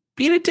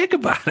 being a dick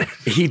about it.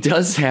 He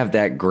does have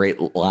that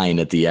great line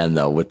at the end,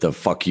 though, with the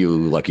 "fuck you,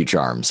 Lucky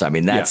Charms." I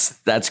mean,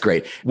 that's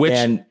great.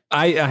 And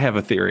I have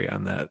a theory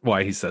on that,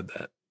 why he said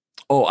that.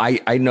 Oh,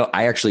 I know.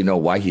 I actually know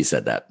why he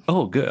said that.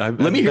 Oh, good.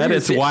 Let me hear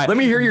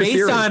your Based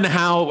theory. on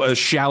how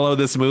shallow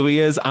this movie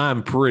is,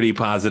 I'm pretty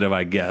positive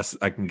I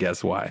can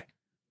guess why.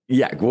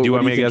 Yeah. Do you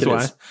want me to guess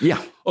why?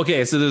 Yeah.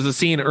 Okay. So there's a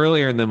scene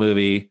earlier in the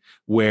movie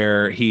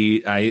where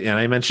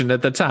I mentioned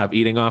at the top,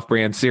 eating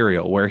off-brand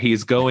cereal, where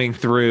he's going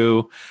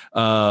through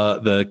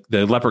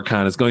the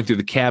Leprechaun is going through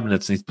the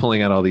cabinets and he's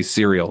pulling out all these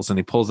cereals, and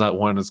he pulls out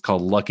one that's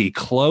called Lucky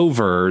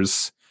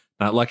Clovers,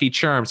 not Lucky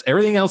Charms.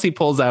 Everything else he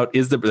pulls out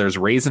there's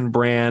Raisin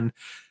Bran.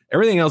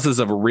 Everything else is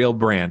of a real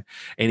brand,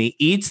 and he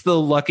eats the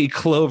Lucky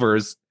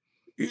Clovers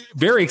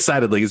very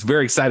excitedly. He's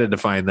very excited to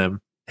find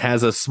them.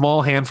 Has a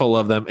small handful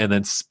of them and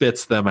then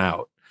spits them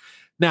out.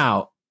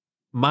 Now,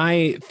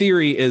 my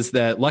theory is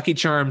that Lucky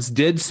Charms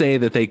did say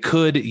that they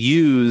could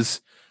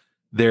use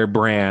their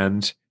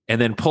brand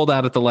and then pulled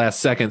out at the last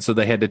second, so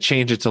they had to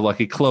change it to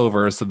Lucky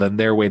Clover. So then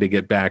their way to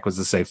get back was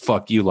to say,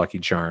 "Fuck you, Lucky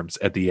Charms,"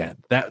 at the end.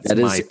 That's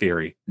my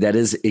theory. That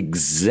is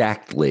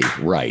exactly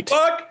right.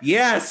 Fuck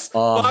yes.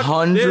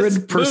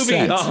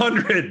 100%.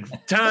 100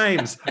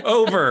 times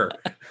over.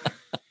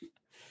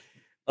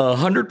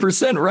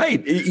 100%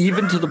 right.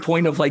 Even to the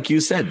point of, like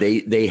you said,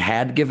 they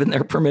had given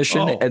their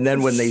permission, and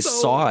then when they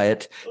saw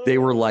it, they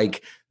were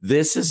like,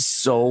 "This is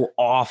so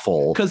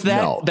awful." Because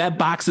that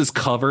box is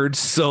covered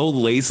so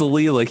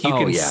lazily, like you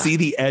can see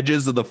the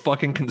edges of the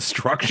fucking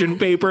construction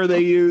paper they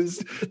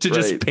used to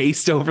just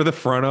paste over the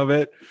front of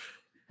it.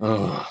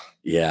 Oh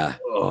yeah.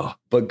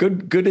 But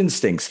good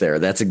instincts there.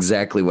 That's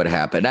exactly what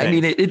happened. I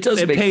mean, it does.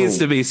 It pays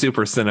to be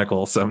super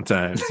cynical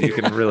sometimes. You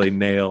can really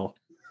nail.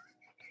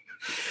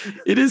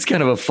 It is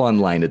kind of a fun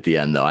line at the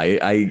end, though.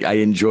 I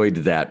enjoyed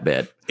that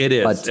bit. It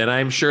is. And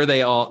I'm sure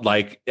they all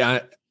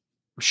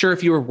sure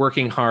if you were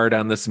working hard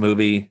on this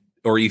movie,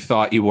 or you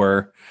thought you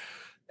were,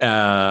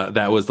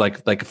 that was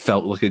like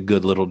felt like a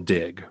good little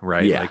dig,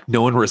 right? Yeah. Like,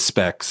 no one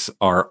respects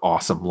our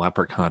awesome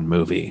Leprechaun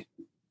movie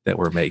that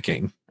we're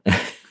making.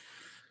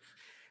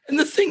 And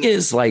the thing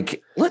is,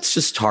 like, let's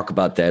just talk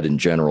about that in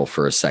general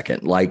for a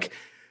second. Like,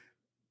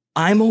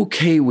 I'm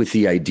okay with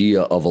the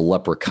idea of a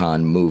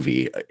Leprechaun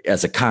movie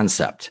as a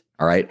concept.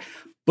 All right.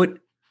 But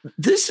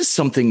this is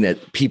something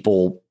that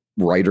people,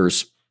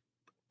 writers,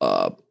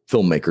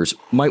 filmmakers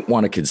might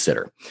want to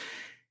consider.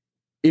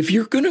 If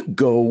you're going to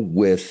go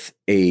with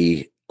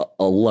a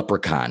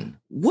leprechaun,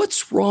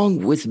 what's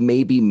wrong with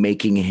maybe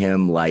making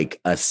him like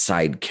a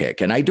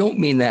sidekick? And I don't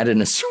mean that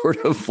in a sort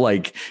of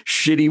like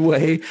shitty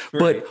way,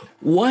 but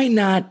why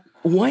not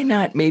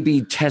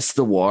maybe test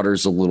the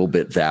waters a little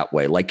bit that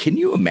way? Like, can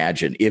you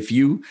imagine if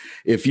you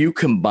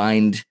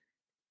combined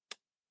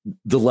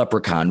the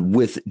Leprechaun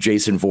with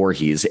Jason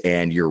Voorhees,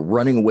 and you're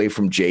running away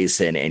from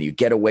Jason, and you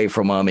get away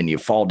from him and you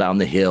fall down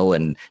the hill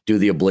and do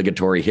the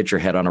obligatory hit your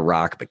head on a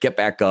rock, but get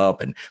back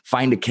up and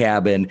find a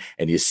cabin,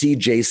 and you see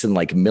Jason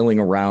like milling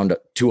around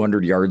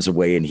 200 yards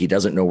away and he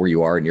doesn't know where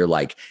you are. And you're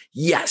like,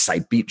 yes, I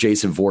beat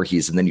Jason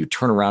Voorhees. And then you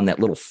turn around, that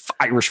little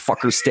Irish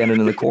fucker standing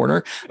in the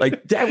corner.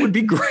 Like, that would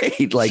be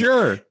great. Like,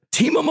 sure.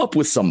 Team them up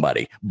with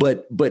somebody,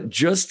 but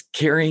just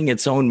carrying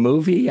its own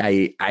movie,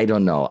 I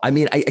don't know. I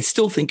mean, I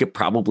still think it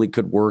probably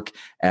could work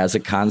as a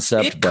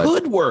concept. It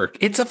could work.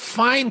 It's a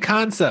fine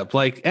concept.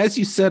 Like, as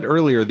you said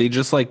earlier, they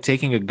just like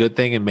taking a good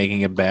thing and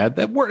making it bad.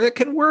 That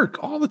can work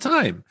all the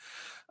time.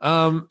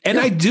 And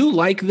I do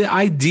like the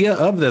idea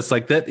of this.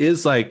 Like, that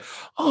is like,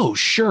 oh,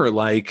 sure.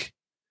 Like,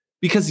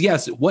 because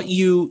yes, what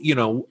you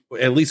know,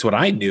 at least what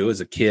I knew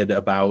as a kid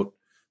about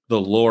the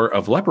lore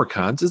of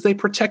leprechauns is they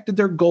protected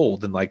their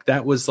gold. And like,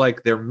 that was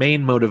like their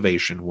main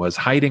motivation, was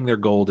hiding their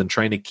gold and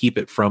trying to keep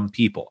it from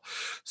people.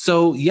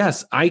 So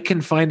yes, I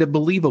can find it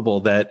believable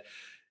that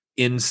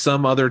in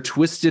some other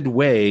twisted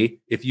way,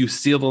 if you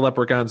steal the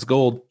leprechaun's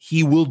gold,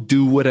 he will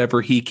do whatever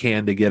he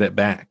can to get it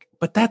back.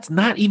 But that's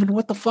not even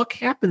what the fuck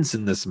happens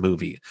in this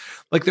movie.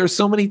 Like, there's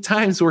so many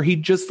times where he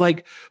just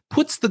like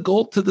puts the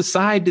gold to the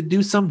side to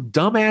do some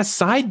dumbass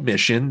side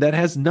mission that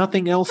has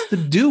nothing else to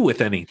do with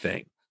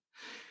anything.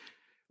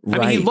 Right.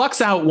 I mean, he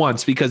lucks out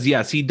once because,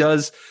 yes, he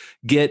does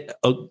get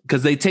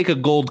because they take a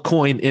gold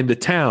coin into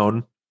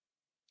town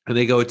and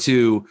they go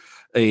to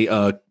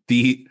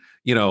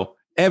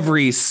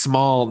every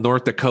small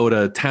North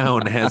Dakota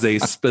town has a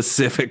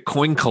specific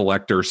coin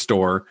collector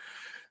store.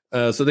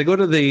 So they go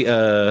to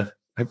the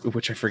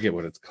which I forget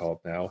what it's called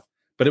now,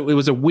 but it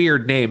was a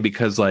weird name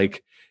because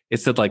like it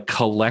said like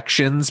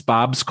Collections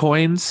Bob's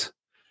Coins.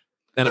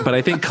 But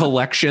I think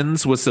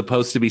Collections was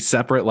supposed to be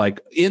separate. Like,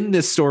 in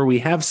this store, we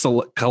have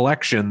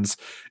Collections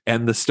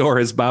and the store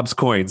is Bob's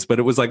Coins, but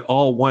it was like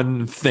all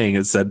one thing.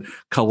 It said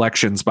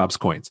Collections Bob's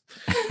Coins.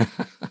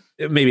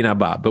 Maybe not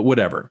Bob, but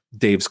whatever.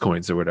 Dave's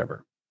Coins or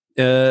whatever.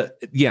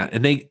 Yeah.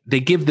 And they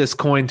give this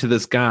coin to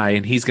this guy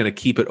and he's going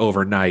to keep it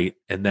overnight.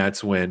 And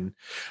that's when,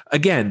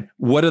 again,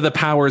 what are the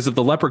powers of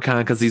the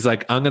leprechaun? Because he's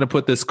like, I'm going to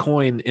put this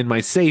coin in my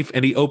safe,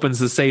 and he opens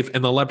the safe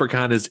and the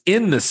leprechaun is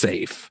in the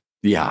safe.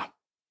 Yeah.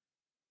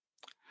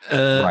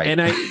 Right.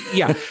 And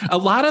a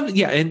lot of,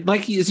 and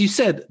like, as you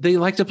said, they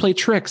like to play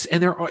tricks,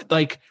 and they're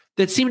like,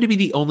 that seemed to be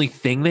the only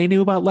thing they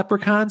knew about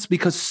leprechauns,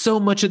 because so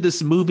much of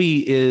this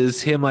movie is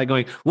him like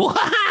going, well,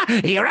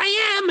 here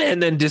I am,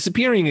 and then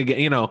disappearing again.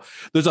 You know,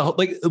 there's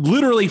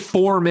literally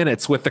 4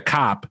 minutes with the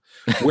cop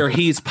where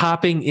he's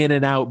popping in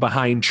and out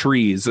behind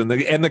trees, and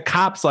the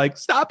cop's like,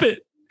 stop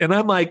it. And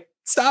I'm like,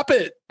 stop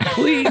it,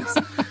 please.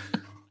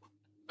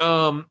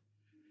 But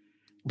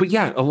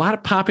yeah, a lot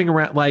of popping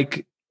around,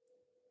 like,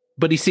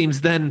 but he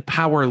seems then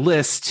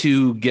powerless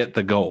to get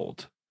the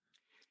gold.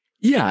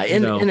 Yeah.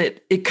 And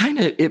it kind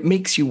of, it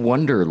makes you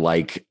wonder,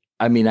 like,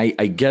 I mean, I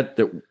get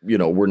that, you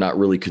know, we're not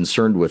really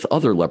concerned with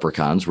other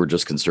leprechauns. We're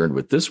just concerned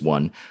with this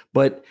one,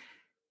 but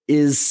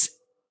is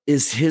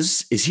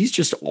he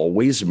just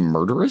always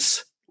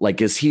murderous?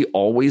 Like, is he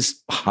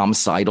always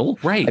homicidal?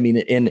 Right. I mean,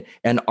 and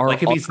if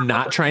he's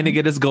not trying to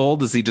get his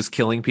gold, is he just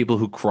killing people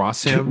who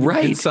cross him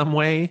in some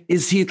way?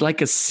 Is he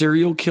like a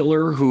serial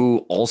killer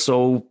who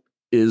also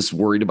is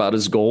worried about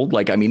his gold?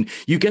 Like, I mean,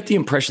 you get the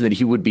impression that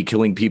he would be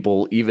killing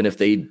people even if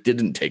they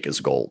didn't take his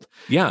gold.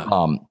 Yeah.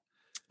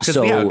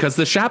 Because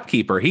the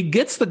shopkeeper, he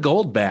gets the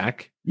gold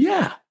back.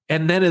 Yeah.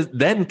 And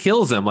then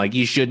kills him. Like,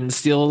 you shouldn't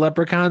steal a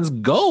leprechaun's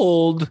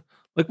gold.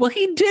 Like, well,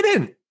 he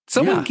didn't.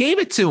 Someone gave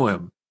it to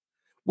him.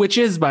 Which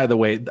is, by the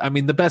way, I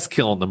mean, the best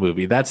kill in the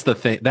movie. That's the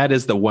thing. That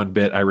is the one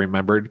bit I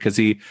remembered, because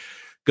he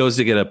goes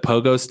to get a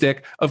pogo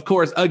stick. Of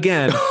course,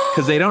 again,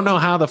 because they don't know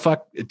how the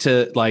fuck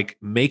to like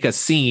make a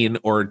scene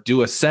or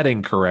do a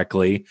setting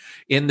correctly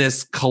in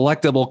this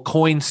collectible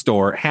coin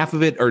store. Half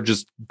of it are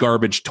just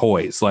garbage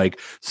toys, like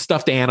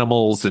stuffed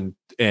animals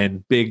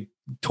and big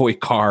toy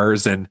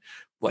cars. And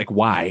like,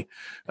 why?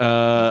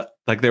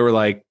 Like, they were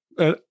like,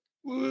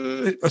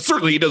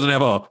 certainly he doesn't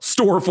have a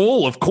store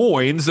full of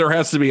coins. There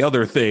has to be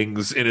other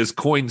things in his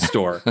coin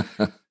store.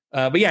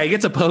 But yeah, he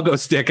gets a pogo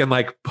stick and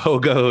like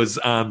pogos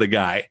on the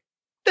guy.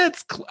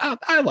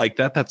 I like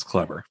that. That's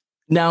clever.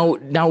 Now,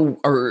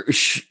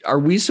 are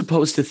we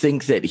supposed to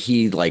think that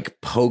he like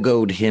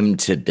pogoed him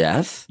to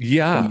death?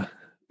 Yeah,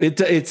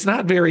 it's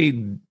not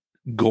very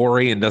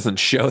gory and doesn't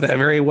show that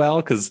very well,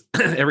 because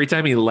every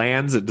time he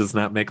lands, it does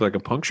not make like a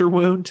puncture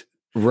wound.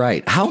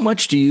 Right. How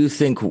much do you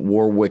think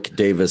Warwick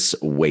Davis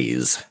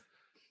weighs?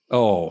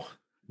 Oh,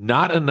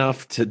 not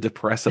enough to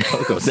depress a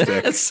pogo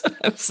stick.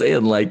 I'm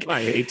saying, like,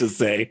 I hate to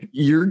say,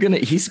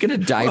 he's gonna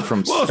die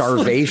from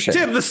starvation.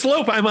 Tim, the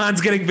slope I'm on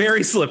is getting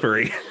very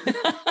slippery.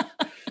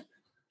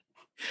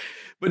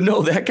 But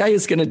no, that guy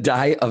is gonna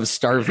die of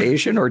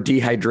starvation or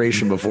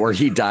dehydration before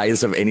he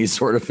dies of any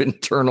sort of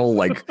internal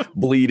like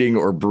bleeding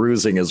or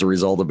bruising as a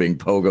result of being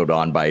pogoed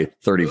on by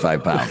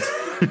 35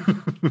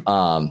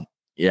 pounds.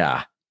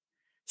 Yeah.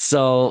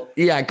 So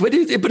yeah, but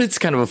it's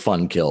kind of a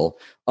fun kill.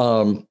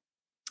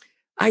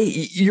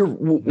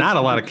 You're Not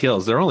a lot of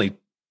kills. There are only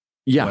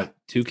what,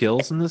 2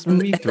 kills in this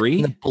movie?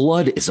 3? The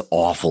blood is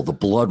awful. The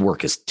blood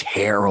work is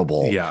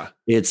terrible. Yeah.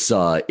 It's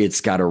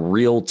got a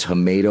real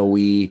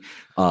tomatoey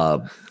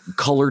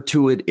color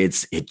to it.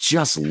 It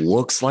just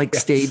looks like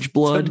stage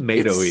blood.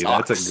 Tomatoey.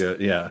 That's a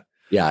good, yeah.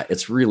 Yeah,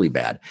 it's really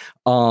bad.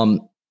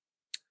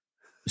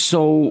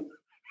 So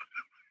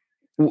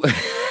we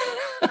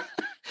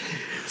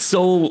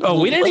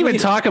didn't even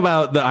talk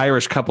about the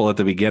Irish couple at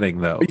the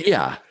beginning, though.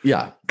 Yeah.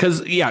 Because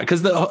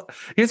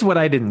here's what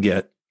I didn't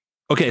get.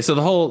 Okay, so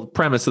the whole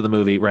premise of the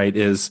movie, right,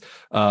 is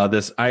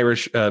this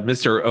Irish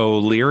Mr.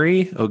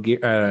 O'Leary,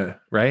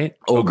 right?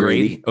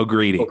 O'Grady.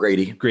 Mr.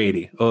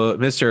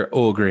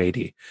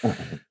 O'Grady.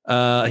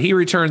 He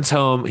returns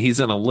home. He's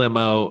in a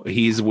limo.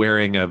 He's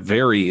wearing a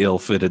very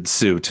ill-fitted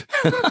suit.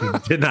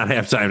 Did not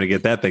have time to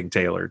get that thing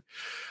tailored.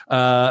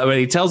 But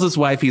he tells his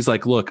wife, he's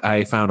like, look,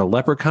 I found a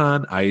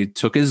leprechaun. I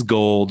took his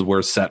gold.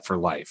 We're set for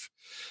life.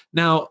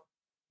 Now,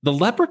 the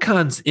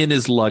leprechaun's in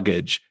his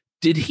luggage.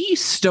 Did he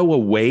stow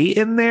away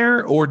in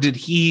there, or did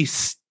he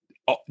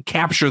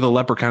capture the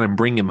leprechaun and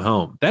bring him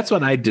home? That's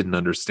what I didn't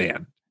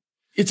understand.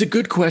 It's a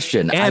good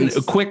question. And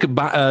a quick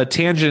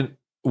tangent.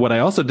 What I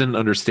also didn't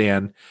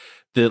understand,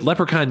 the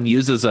leprechaun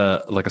uses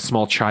a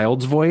small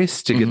child's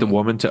voice to get the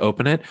woman to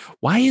open it.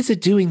 Why is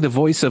it doing the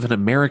voice of an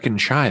American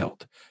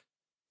child?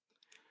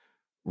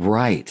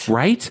 Right.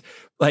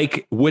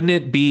 Like, wouldn't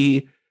it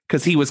be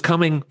because he was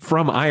coming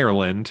from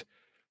Ireland?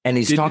 And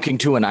he's talking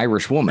to an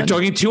Irish woman.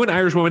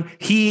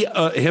 He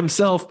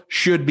himself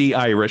should be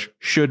Irish,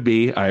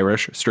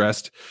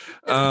 stressed.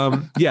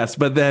 Yes,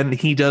 but then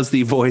he does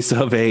the voice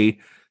of a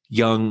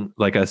young,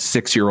 like a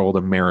 6-year-old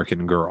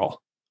American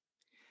girl.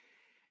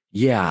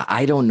 Yeah,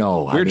 I don't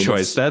know. Weird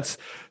choice. That's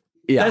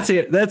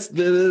it. That's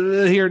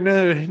neither here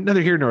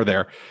nor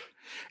there.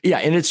 Yeah,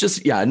 and it's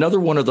just, another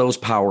one of those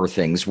power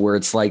things where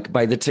it's like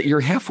by the time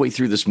you're halfway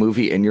through this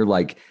movie and you're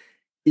like,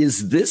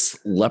 is this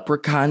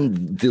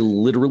leprechaun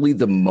literally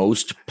the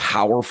most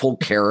powerful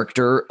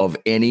character of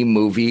any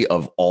movie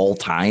of all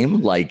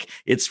time? Like,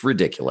 it's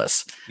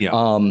ridiculous. Yeah.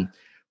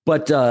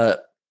 But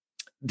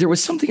there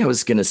was something I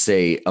was going to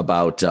say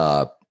about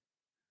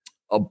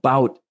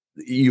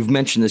you've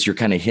mentioned this. You're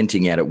kind of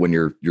hinting at it when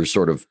you're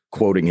sort of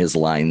quoting his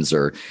lines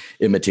or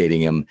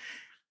imitating him.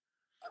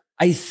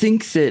 I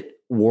think that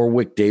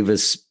Warwick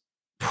Davis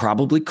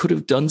probably could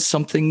have done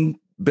something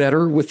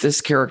better with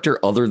this character,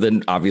 other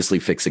than obviously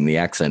fixing the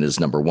accent is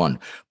number one.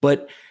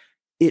 But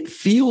it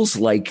feels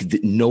like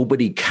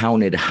nobody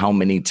counted how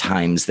many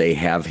times they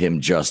have him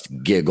just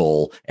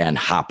giggle and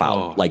hop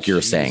out, like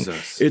you're saying.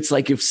 It's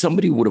like if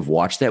somebody would have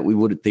watched that,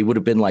 they would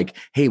have been like,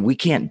 hey, we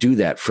can't do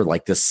that for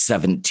like the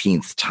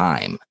 17th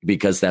time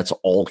because that's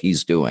all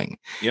he's doing.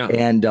 Yeah.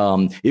 And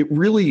it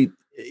really,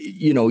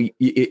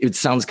 it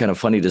sounds kind of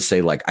funny to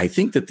say, like, I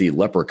think that the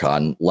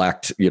leprechaun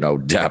lacked,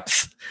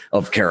 depth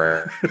of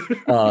character,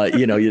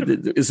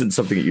 it isn't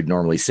something that you'd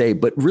normally say,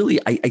 but really,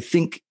 I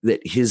think that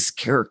his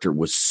character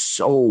was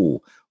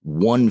so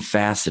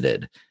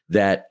one-faceted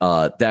that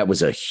that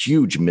was a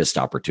huge missed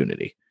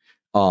opportunity.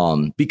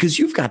 Because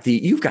you've got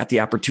the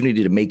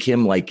opportunity to make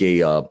him like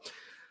a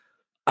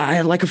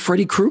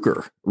Freddy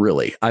Krueger,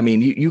 really. I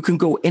mean, you can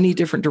go any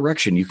different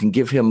direction. You can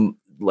give him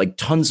like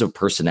tons of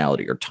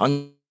personality or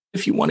tons,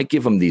 if you want to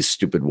give him these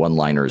stupid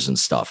one-liners and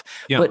stuff.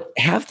 Yeah. But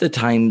half the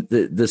time,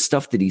 the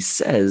stuff that he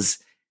says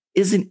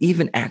isn't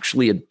even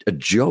actually a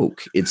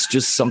joke. It's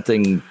just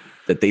something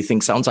that they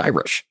think sounds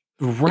Irish.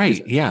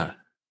 Right. Yeah.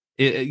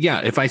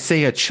 If I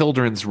say a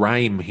children's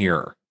rhyme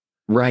here.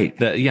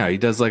 Right. He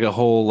does like a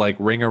whole like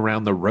ring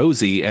around the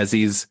rosy as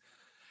he's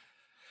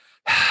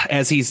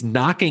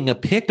knocking a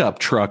pickup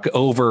truck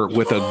over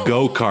with a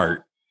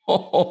go-kart.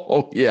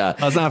 Oh, yeah.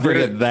 Let's not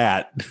forget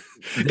that.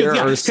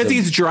 Because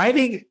he's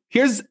driving.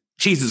 Here's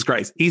Jesus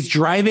Christ. He's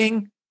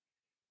driving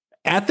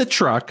at the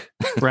truck,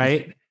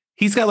 right?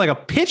 He's got like a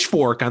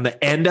pitchfork on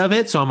the end of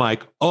it. So I'm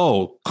like,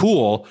 oh,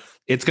 cool.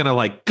 It's going to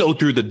like go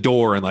through the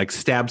door and like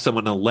stab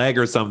someone in the leg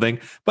or something.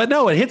 But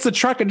no, it hits the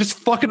truck and just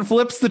fucking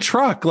flips the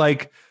truck.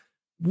 Like,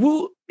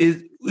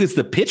 is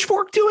the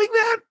pitchfork doing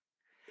that?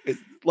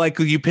 Like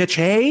you pitch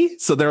hay?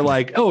 So they're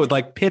like, oh, it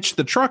like pitched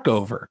the truck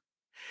over.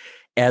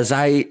 As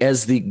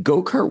the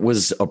go-kart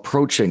was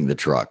approaching the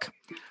truck,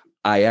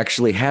 I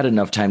actually had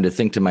enough time to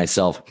think to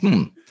myself,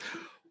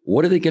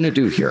 what are they going to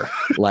do here?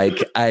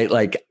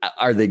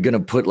 Are they going to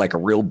put like a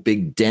real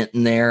big dent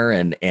in there?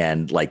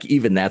 And like,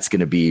 even that's going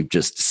to be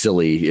just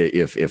silly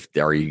if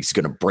he's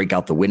going to break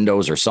out the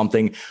windows or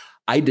something.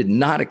 I did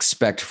not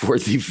expect for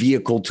the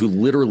vehicle to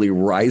literally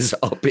rise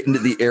up into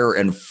the air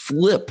and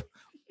flip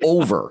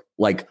over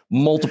like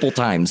multiple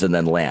times and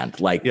then land.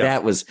 Like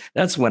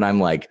that's when I'm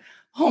like,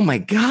 oh my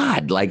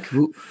God. Like,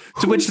 to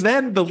which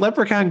then the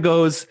leprechaun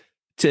goes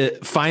to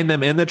find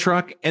them in the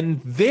truck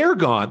and they're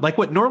gone. Like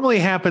what normally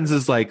happens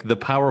is like the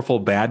powerful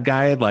bad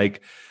guy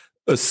like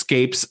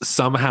escapes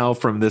somehow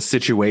from this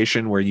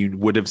situation where you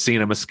would have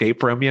seen him escape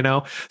from,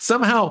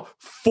 somehow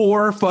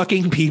 4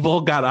 fucking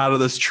people got out of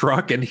this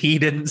truck and he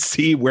didn't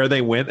see where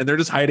they went and they're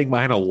just hiding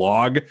behind a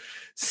log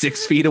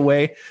 6 feet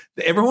away.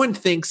 Everyone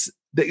thinks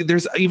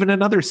there's even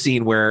another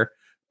scene where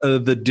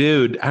the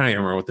dude, I don't even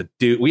remember what the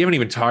dude, we haven't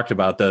even talked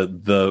about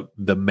the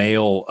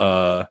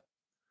male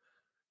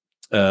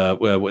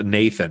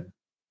Nathan,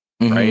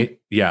 right?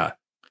 Yeah.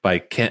 By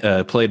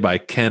Ken, played by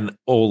Ken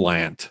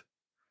Olant.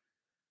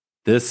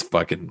 This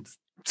fucking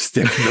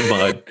stick in the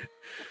mud.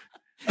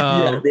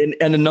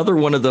 And another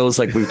one of those,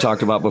 like we've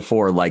talked about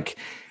before, like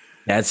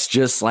that's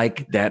just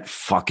like that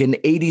fucking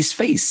 80s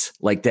face,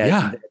 like that.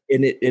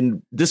 Yeah.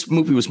 And this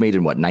movie was made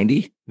in what,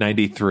 90?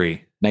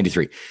 93.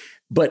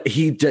 But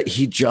he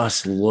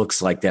just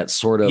looks like that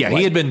sort of. Yeah,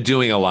 he had been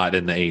doing a lot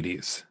in the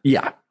 80s.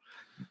 Yeah.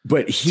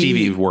 But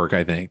TV work,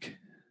 I think.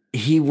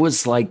 He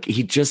was like,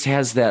 he just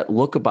has that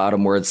look about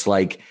him where it's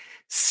like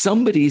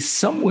somebody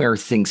somewhere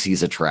thinks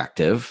he's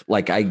attractive.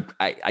 Like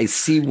I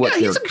see what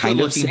they're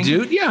kind of saying,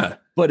 dude. Yeah.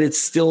 But it's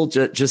still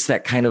just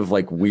that kind of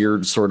like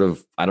weird sort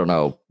of, I don't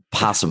know,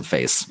 possum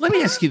face. Let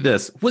me ask you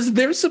this. Was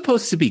there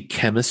supposed to be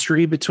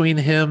chemistry between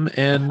him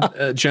and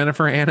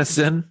Jennifer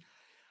Aniston?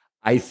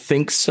 I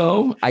think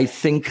so. I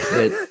think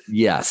that,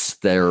 yes,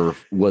 there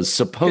was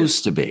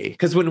supposed to be.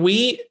 Because when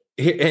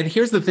and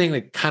here's the thing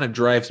that kind of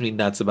drives me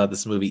nuts about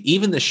this movie,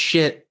 even the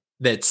shit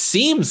that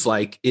seems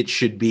like it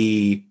should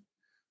be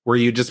where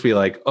you just be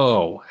like,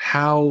 oh,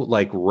 how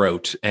like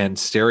rote and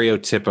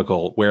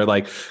stereotypical, where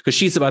like, because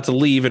she's about to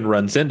leave and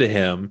runs into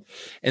him.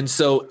 And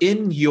so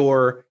in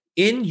your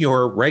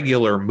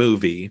regular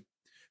movie,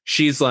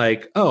 she's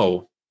like,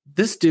 oh,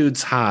 this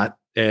dude's hot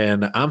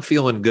and I'm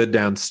feeling good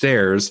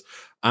downstairs.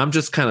 I'm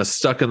just kind of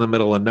stuck in the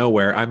middle of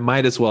nowhere. I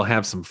might as well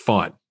have some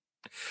fun.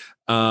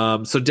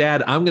 So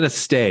Dad, I'm going to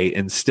stay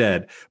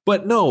instead.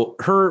 But no,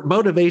 her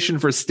motivation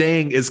for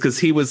staying is because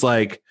he was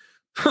like,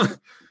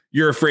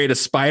 you're afraid of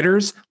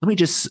spiders? Let me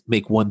just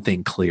make one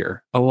thing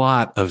clear. A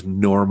lot of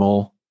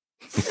normal,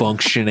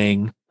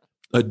 functioning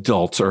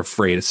adults are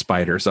afraid of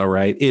spiders, all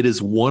right? It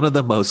is one of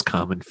the most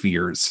common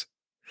fears.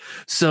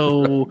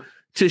 So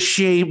to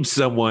shame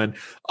someone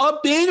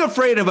of being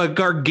afraid of a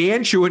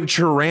gargantuan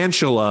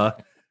tarantula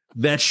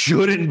that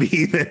shouldn't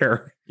be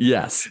there.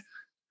 Yes.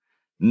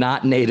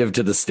 Not native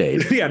to the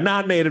state. Yeah,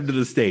 not native to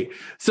the state.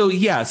 So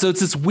yeah, so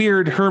it's this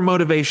weird, her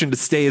motivation to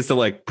stay is to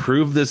like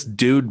prove this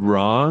dude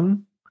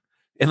wrong.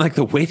 And like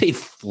the way they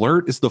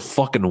flirt is the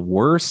fucking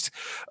worst.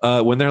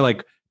 When they're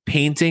like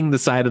painting the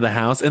side of the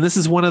house. And this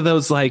is one of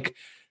those like,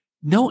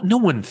 no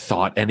one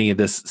thought any of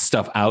this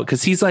stuff out.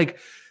 Cause he's like,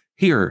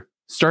 here,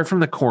 start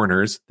from the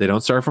corners. They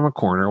don't start from a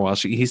corner while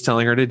he's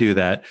telling her to do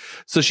that.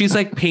 So she's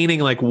like painting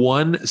like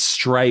one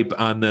stripe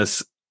on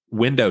this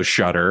window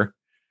shutter.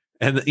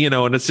 And, you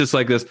know, and it's just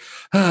like this,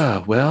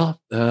 I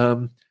got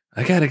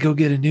to go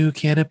get a new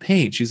can of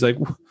paint. She's like,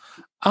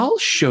 I'll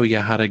show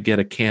you how to get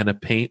a can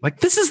of paint. Like,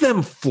 this is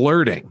them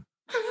flirting.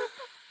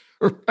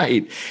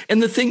 Right.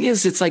 And the thing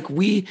is, it's like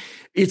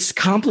it's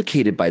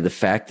complicated by the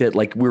fact that,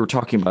 like we were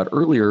talking about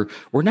earlier,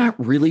 we're not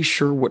really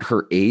sure what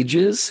her age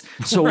is.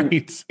 So,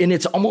 right. And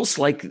it's almost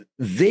like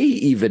they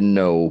even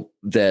know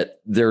that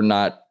they're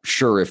not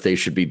sure if they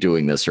should be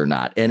doing this or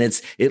not. And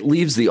it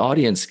leaves the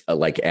audience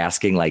like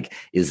asking, like,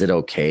 is it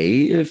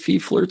okay if he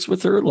flirts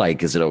with her?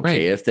 Like, is it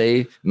okay if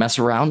they mess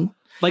around?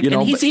 Like,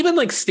 and he's even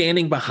like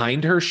standing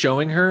behind her,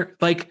 showing her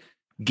like,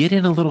 get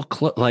in a little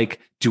close.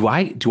 Like, do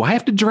I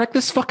have to direct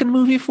this fucking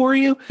movie for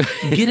you?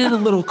 Get in a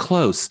little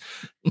close,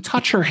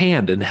 touch her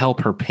hand and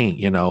help her paint,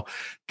 you know,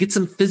 get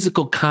some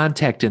physical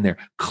contact in there,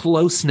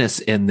 closeness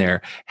in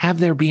there, have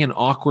there be an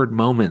awkward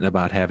moment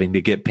about having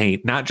to get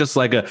paint, not just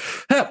like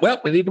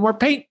we need more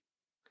paint.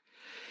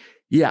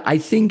 Yeah, I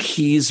think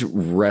he's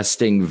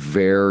resting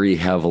very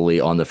heavily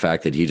on the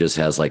fact that he just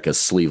has like a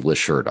sleeveless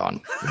shirt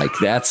on. Like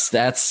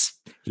that's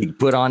he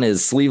put on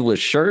his sleeveless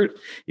shirt.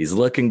 He's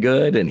looking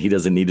good and he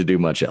doesn't need to do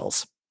much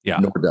else. Yeah.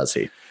 Nor does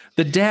he.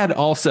 The dad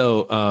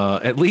also,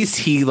 at least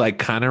he like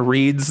kind of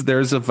reads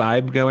there's a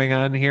vibe going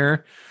on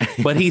here,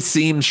 but he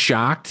seems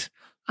shocked.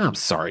 I'm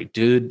sorry,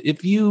 dude.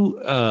 If you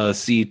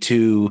see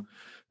two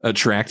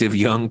attractive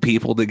young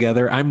people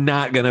together, I'm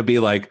not going to be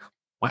like,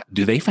 what?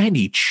 Do they find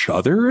each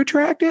other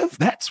attractive?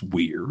 That's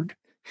weird.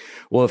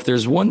 Well, if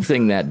there's one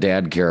thing that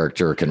dad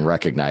character can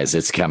recognize,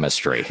 it's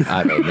chemistry.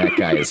 I mean, that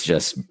guy is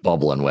just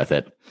bubbling with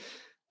it.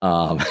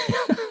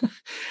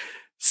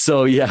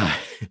 So yeah,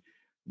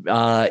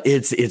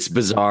 it's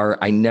bizarre.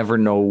 I never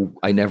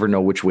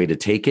know which way to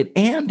take it.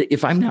 And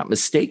if I'm not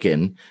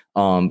mistaken,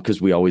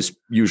 because we always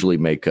usually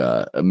make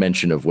a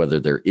mention of whether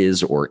there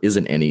is or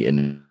isn't any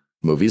in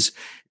movies,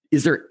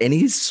 is there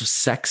any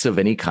sex of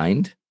any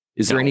kind?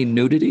 Is there any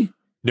nudity?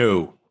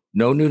 No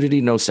nudity,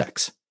 no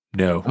sex.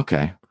 No.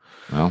 Okay.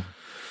 Well,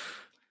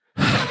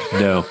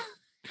 no.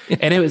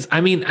 And it was,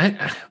 I mean,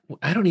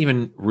 I don't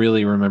even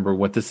really remember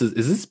what this is.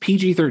 Is this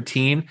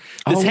PG-13?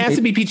 This has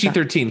to be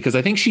PG-13 because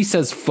I think she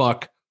says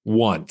fuck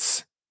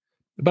once,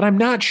 but I'm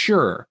not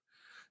sure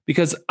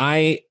because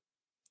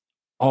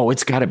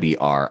it's got to be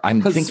R.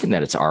 I'm thinking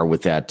that it's R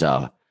with that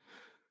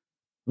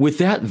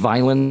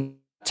violent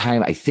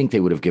time. I think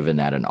they would have given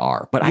that an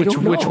R, but I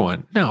don't know. Which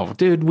one? No,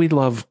 dude, we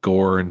love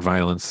gore and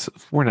violence.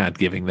 We're not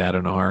giving that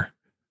an R.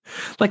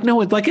 Like, no,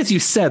 like as you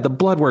said, the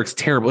blood work's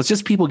terrible. It's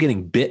just people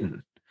getting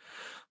bitten.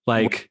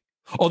 Like,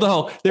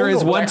 although there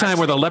is one time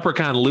where the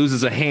leprechaun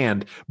loses a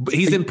hand.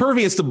 He's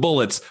impervious to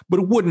bullets, but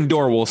a wooden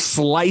door will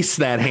slice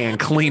that hand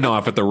clean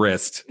off at the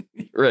wrist.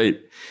 Right.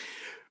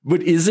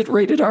 But is it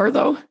rated R,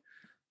 though?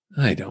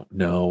 I don't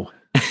know.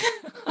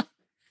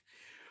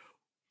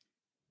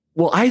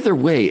 Well, either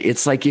way,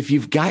 it's like if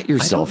you've got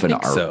yourself an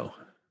R,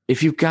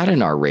 if you've got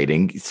an R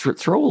rating,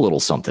 throw a little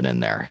something in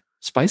there.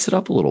 Spice it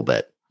up a little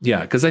bit.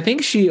 Yeah, because I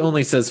think she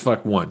only says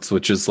fuck once,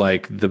 which is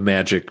like the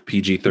magic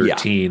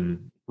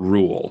PG-13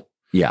 rule.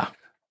 Yeah.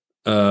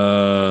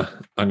 I'm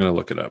gonna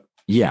look it up.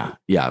 Yeah,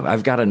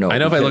 I've got to know. I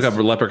know if I look up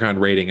a Leprechaun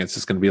rating, it's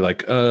just gonna be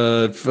like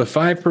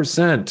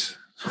 5%.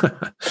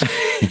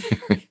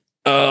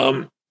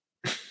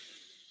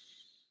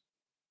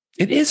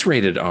 It is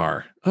rated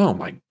R. Oh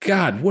my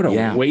God, what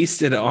a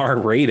wasted R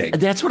rating.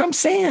 That's what I'm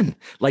saying.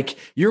 Like,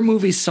 your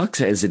movie sucks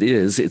as it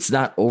is. It's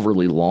not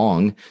overly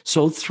long.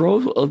 So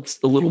throw a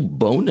little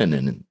bone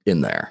in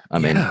there. I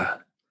mean,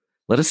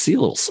 let us see a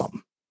little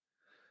something.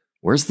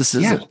 Where's the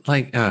sizzle? Yeah,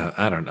 like,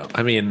 I don't know.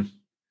 I mean,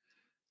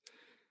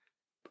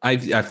 I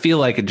feel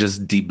like it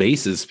just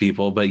debases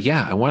people, but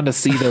yeah, I wanted to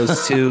see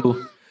those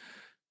two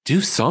do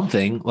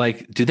something.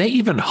 Like, do they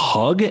even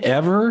hug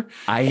ever?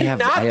 Not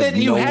that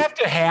you have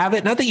to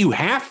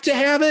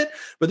have it,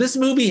 but this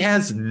movie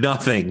has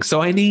nothing.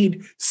 So I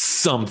need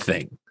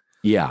something.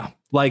 Yeah.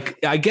 Like,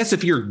 I guess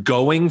if you're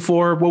going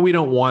for, well, we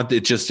don't want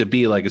it just to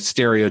be like a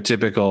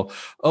stereotypical,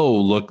 oh,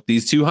 look,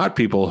 these two hot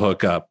people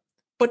hook up.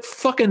 But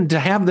fucking to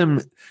have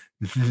them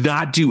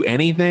not do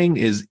anything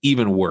is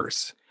even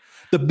worse.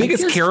 The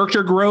biggest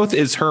character growth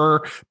is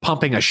her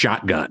pumping a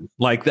shotgun.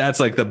 Like, that's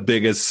like the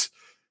biggest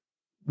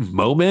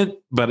moment.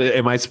 But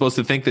am I supposed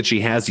to think that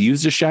she has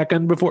used a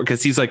shotgun before?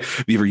 Because he's like,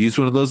 have you ever used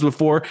one of those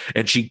before?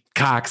 And she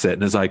cocks it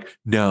and is like,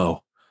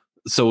 no.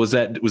 So was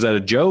that a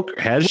joke?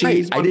 Has she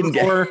used one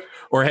before?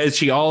 Or has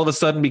she all of a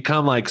sudden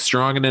become like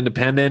strong and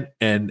independent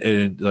and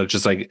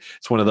just like,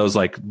 it's one of those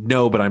like,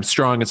 no, but I'm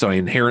strong. And so I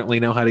inherently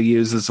know how to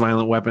use this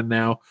violent weapon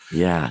now.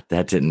 Yeah.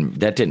 That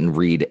didn't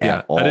read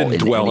at all. I didn't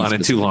dwell on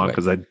it too long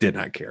because I did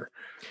not care.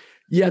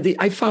 Yeah,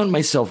 I found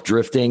myself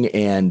drifting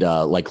and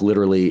like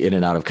literally in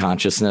and out of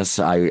consciousness.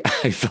 I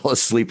fell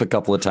asleep a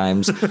couple of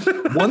times.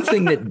 One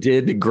thing that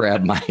did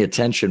grab my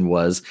attention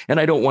was, and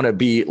I don't want to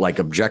be like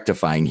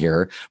objectifying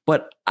here,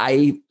 but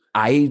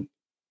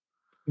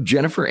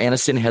Jennifer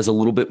Aniston has a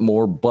little bit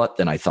more butt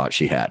than I thought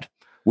she had,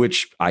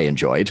 which I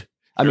enjoyed.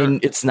 I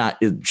mean,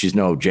 she's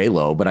no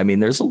J-Lo, but I mean,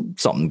 there's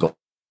something going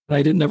on.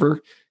 I didn't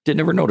ever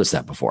notice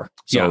that before.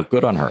 So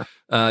good on her.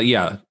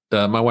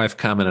 My wife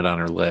commented on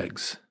her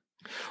legs.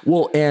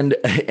 Well, and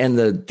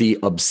the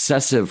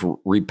obsessive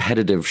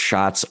repetitive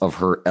shots of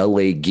her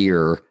LA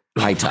Gear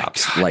high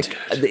tops, God, like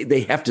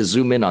they have to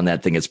zoom in on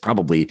that thing. It's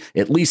probably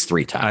at least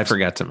 3 times. I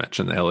forgot to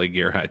mention the LA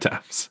Gear high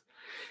tops.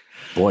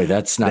 Boy,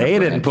 that's not. They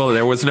didn't pull.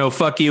 There was no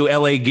 "fuck you,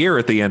 LA Gear"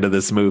 at the end of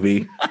this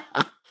movie.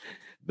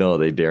 No,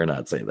 they dare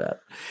not say that.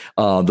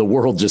 The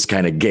world just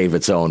kind of gave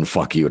its own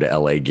 "fuck you" to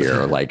LA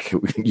Gear like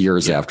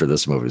years after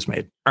this movie was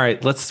made. All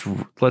right,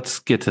 let's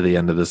get to the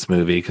end of this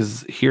movie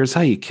because here's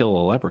how you kill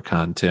a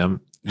leprechaun, Tim.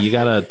 You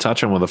got to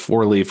touch him with a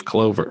 4-leaf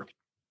clover.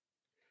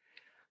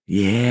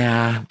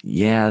 Yeah,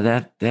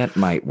 that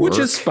might work. Which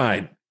is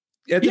fine.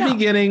 At the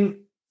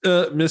beginning,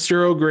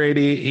 Mr.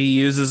 O'Grady, he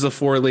uses a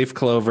 4-leaf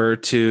clover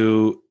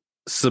to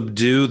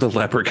subdue the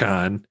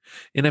leprechaun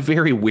in a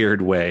very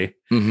weird way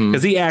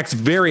because he acts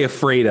very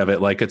afraid of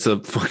it, like it's a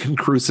fucking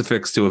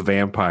crucifix to a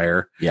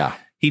vampire. Yeah,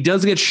 he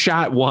does get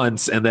shot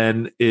once and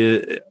then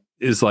it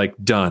is like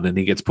done and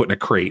he gets put in a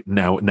crate.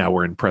 Now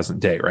we're in present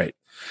day, right?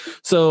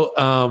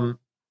 So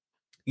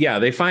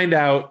they find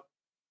out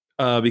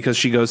because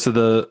she goes to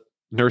the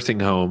nursing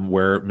home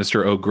where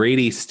Mr.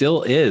 O'Grady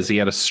still is. He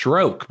had a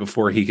stroke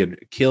before he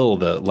could kill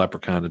the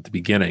leprechaun at the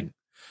beginning.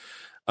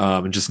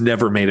 And just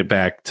never made it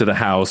back to the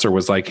house or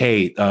was like,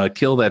 hey,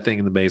 kill that thing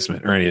in the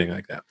basement or anything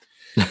like that.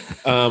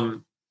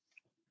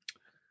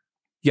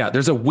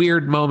 There's a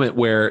weird moment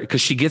where, because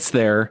she gets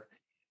there,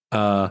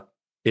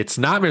 it's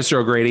not Mr.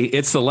 O'Grady,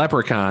 it's the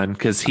leprechaun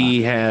because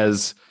he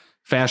has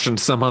fashioned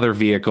some other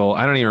vehicle.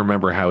 I don't even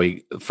remember how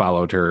he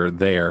followed her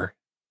there.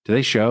 Do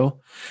they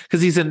show?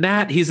 Because he's in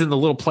the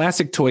little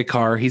plastic toy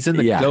car. He's in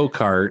the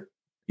go-kart.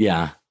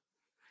 Yeah.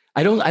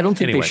 I don't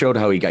think they showed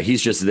how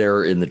he's just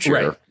there in the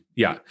chair. Right.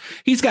 Yeah.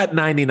 He's got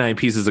 99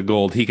 pieces of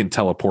gold. He can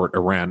teleport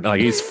around.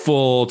 Like he's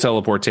full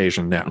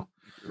teleportation now.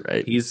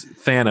 Right. He's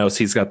Thanos.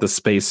 He's got the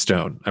space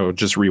stone. I would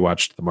just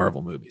rewatch the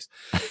Marvel movies.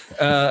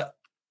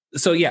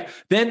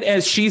 Then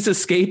as she's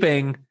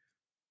escaping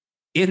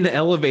in the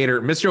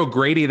elevator, Mr.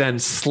 O'Grady then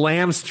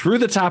slams through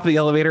the top of the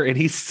elevator and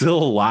he's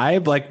still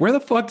alive. Like, where the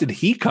fuck did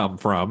he come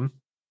from?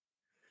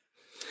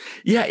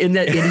 Yeah, and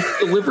he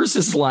delivers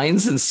his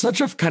lines in such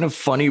a kind of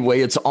funny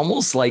way. It's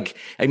almost like,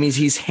 I mean,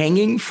 he's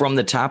hanging from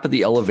the top of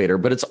the elevator,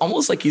 but it's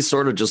almost like he's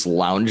sort of just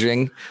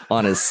lounging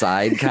on his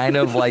side, kind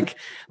of like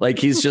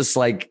he's just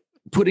like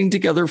putting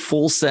together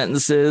full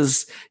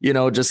sentences,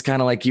 just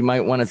kind of like you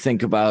might want to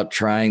think about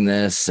trying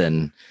this.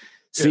 And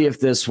see if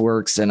this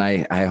works. And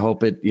I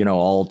hope it,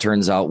 all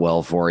turns out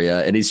well for you.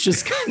 And he's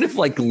just kind of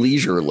like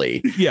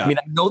leisurely. Yeah. I mean,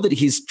 I know that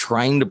he's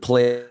trying to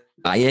play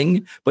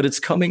dying, but it's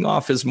coming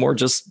off as more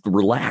just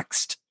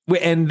relaxed.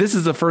 And this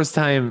is the first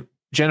time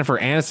Jennifer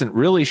Aniston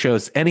really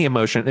shows any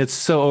emotion. It's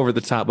so over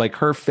the top. Like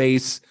her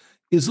face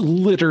is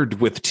littered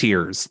with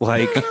tears,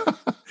 like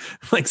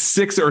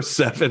 6 or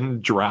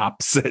 7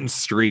 drops and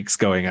streaks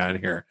going on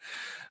here.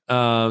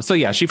 So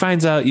yeah, she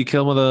finds out you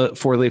kill him with a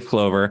 4-leaf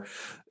clover,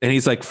 and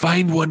he's like,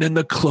 find one in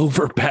the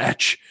clover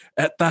patch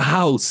at the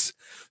house.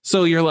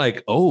 So you're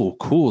like, oh,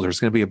 cool. There's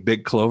going to be a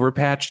big clover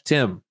patch.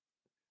 Tim,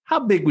 how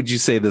big would you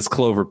say this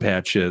clover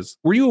patch is?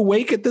 Were you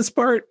awake at this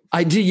part?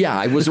 I did. Yeah,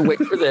 I was awake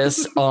for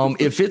this.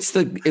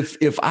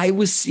 If I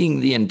was seeing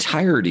the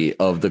entirety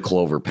of the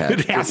clover patch,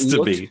 it has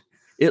to be.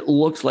 It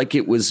looked like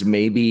it was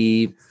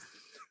maybe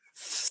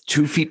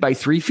 2 feet by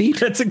 3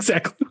 feet. That's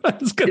exactly what I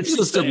was going to say.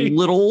 It's just a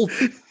little.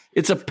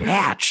 It's a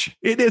patch.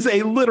 It is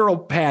a literal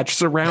patch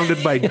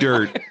surrounded by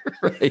dirt.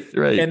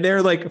 Right. And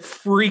they're like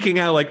freaking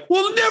out, like,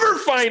 we'll never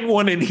find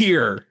one in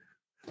here.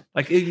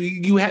 Like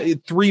you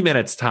had 3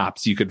 minutes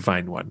tops, you could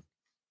find one.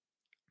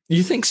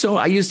 You think so?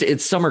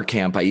 It's summer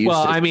camp.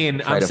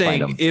 I'm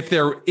saying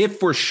if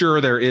for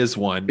sure there is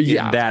one in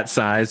that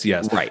size,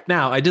 yes. Right.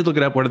 Now I did look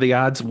it up. What are the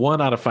odds?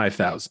 1 out of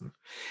 5,000.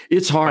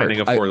 It's hard. Finding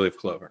a 4-leaf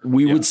clover.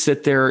 We would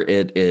sit there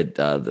at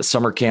the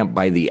summer camp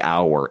by the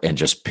hour and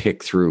just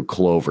pick through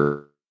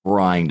clover,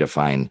 trying to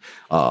find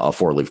a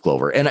 4-leaf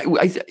clover. And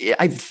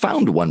I've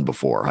found one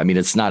before. I mean,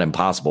 it's not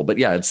impossible, but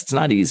yeah, it's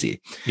not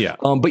easy. Yeah.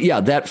 But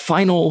yeah, that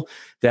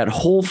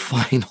whole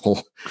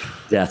final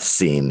death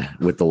scene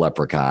with the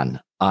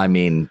leprechaun. I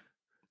mean,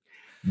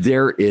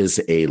 there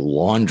is a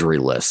laundry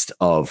list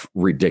of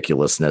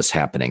ridiculousness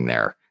happening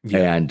there.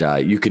 Yeah.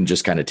 And you can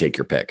just kind of take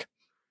your pick.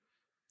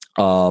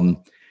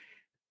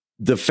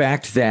 The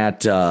fact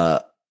that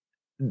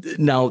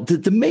now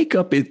the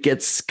makeup, it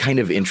gets kind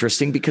of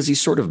interesting because he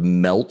sort of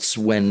melts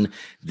when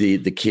the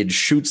kid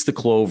shoots the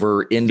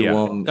clover into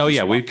him. Oh,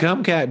 yeah. We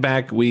come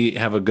back. We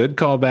have a good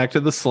call back to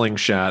the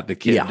slingshot. The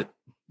kid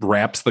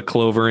wraps the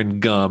clover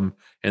in gum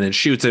and then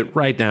shoots it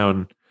right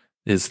down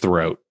his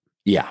throat.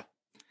 Yeah.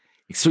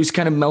 So he's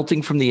kind of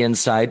melting from the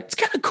inside. It's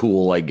kind of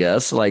cool, I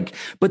guess.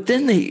 But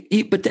then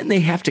they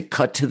have to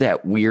cut to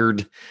that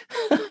weird.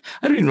 I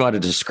don't even know how to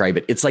describe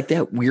it. It's like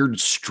that weird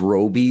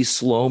strobe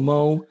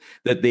slow-mo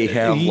that they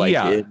have. Like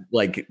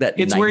that.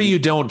 It's where you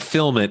don't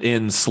film it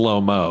in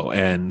slow-mo,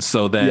 and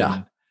so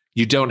then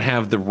you don't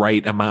have the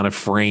right amount of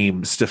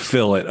frames to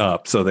fill it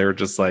up. So they're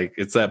just like,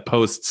 it's that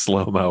post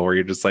slow-mo where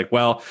you're just like,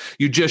 well,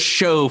 you just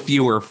show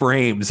fewer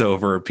frames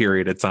over a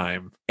period of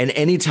time. And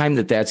anytime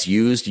that's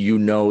used,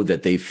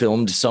 that they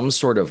filmed some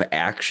sort of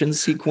action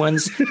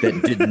sequence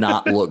that did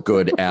not look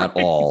good at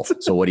all.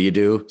 So what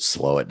do?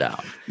 Slow it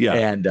down. Yeah.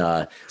 And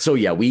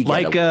we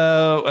like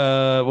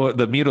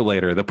the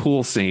mutilator, the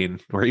pool scene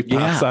where he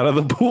pops out of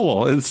the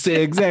pool. It's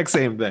the exact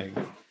same thing.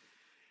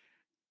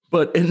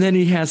 And then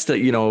he has to,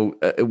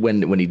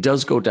 when he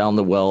does go down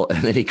the well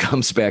and then he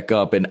comes back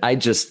up, and I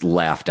just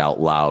laughed out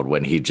loud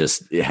when he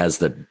just has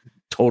the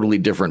totally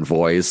different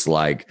voice,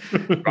 like,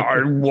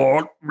 I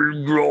want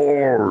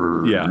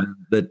reward. Yeah.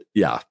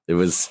 It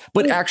was,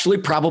 but actually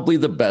probably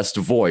the best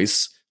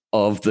voice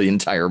of the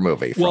entire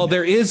movie. Well,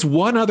 there is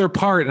one other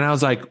part, and I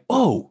was like,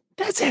 oh,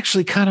 that's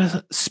actually kind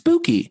of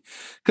spooky,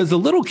 because the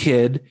little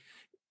kid,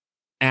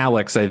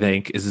 Alex, I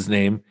think is his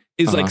name,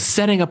 is like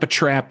setting up a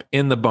trap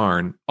in the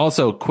barn.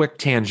 Also, quick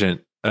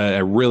tangent. I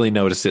really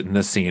noticed it in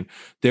this scene.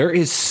 There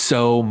is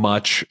so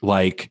much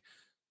like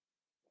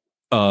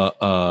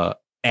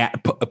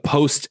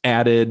post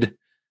added,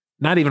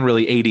 not even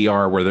really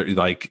ADR, where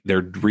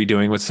they're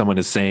redoing what someone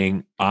is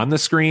saying on the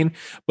screen,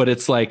 but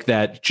it's like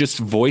that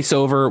just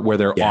voiceover where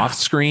they're off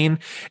screen.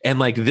 And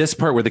like this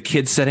part where the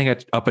kid's setting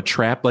up a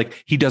trap,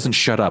 like he doesn't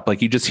shut up.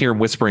 Like you just hear him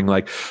whispering,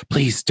 like,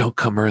 please don't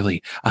come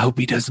early. I hope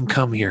he doesn't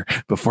come here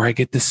before I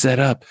get this set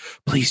up.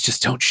 Please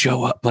just don't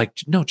show up. Like,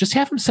 no, just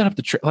have him set up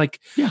the trap. Like,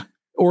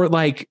 or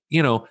like,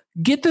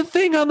 get the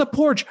thing on the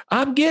porch.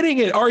 I'm getting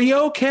it. Are you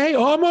okay?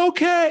 Oh, I'm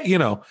okay.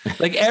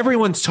 Like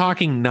everyone's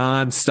talking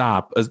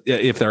nonstop.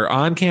 If they're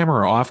on camera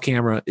or off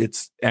camera,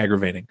 it's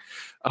aggravating.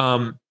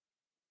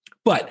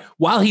 But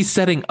while he's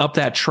setting up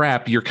that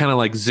trap, you're kind of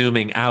like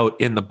zooming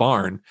out in the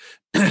barn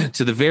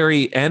to the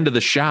very end of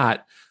the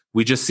shot.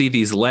 We just see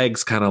these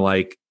legs kind of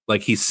like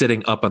he's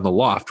sitting up on the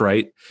loft,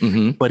 right?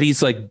 Mm-hmm. But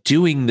he's like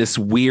doing this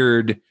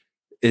weird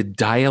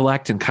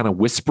dialect and kind of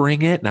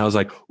whispering it. And I was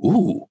like,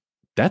 ooh,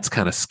 that's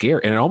kind of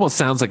scary. And it almost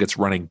sounds like it's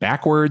running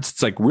backwards.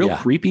 It's like real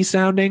creepy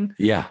sounding.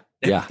 Yeah.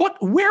 Yeah.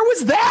 Where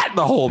was that in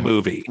the whole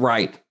movie?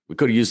 Right. We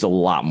could have used a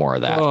lot more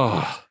of that.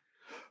 Oh.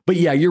 But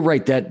yeah, you're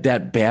right. That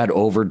bad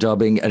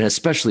overdubbing, and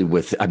especially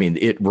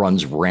it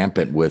runs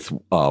rampant with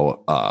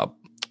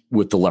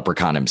the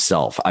Leprechaun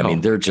himself. I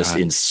mean, they're just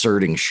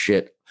inserting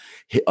shit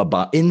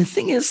about, and the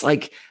thing is,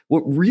 like,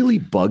 what really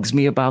bugs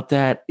me about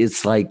that,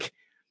 it's like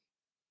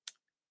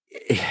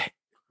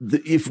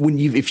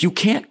if you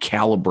can't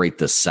calibrate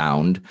the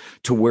sound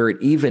to where it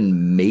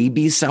even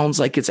maybe sounds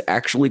like it's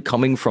actually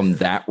coming from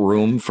that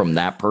room, from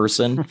that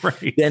person,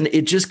 Right. then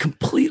it just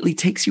completely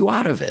takes you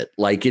out of it.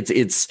 Like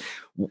it's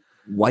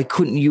why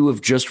couldn't you have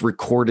just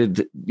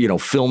recorded,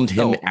 filmed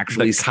him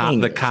actually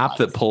the cop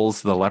that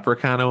pulls the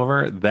leprechaun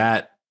over,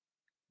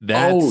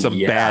 that's some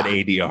bad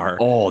ADR.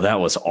 Oh, that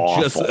was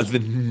awful. Just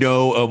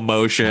no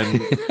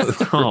emotion.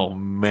 Oh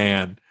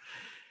man.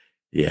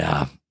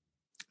 Yeah.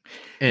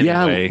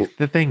 Anyway,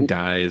 the thing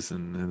dies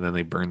and then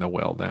they burn the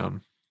well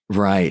down.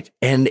 Right.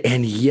 And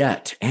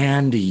yet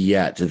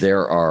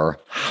there are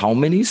how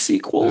many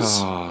sequels?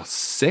 Oh,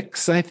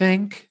 6, I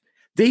think.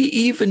 They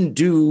even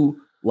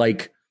do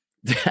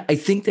I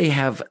think they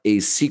have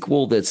a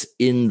sequel that's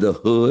in the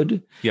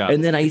hood. Yeah.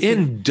 And then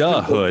in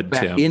the hood,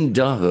 Tim. In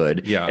the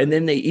hood. Yeah. And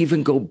then they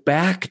even go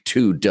back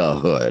to the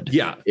hood.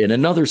 Yeah. In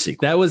another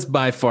sequel. That was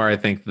by far, I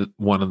think,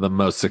 one of the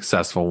most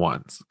successful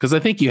ones. Because I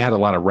think you had a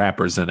lot of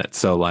rappers in it.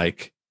 So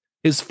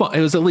it's fun.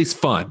 It was at least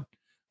fun.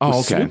 Oh,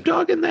 was okay. Snoop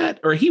Dogg in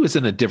that? Or he was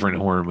in a different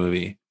horror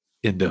movie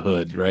in the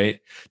hood, right?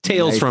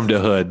 Tales from the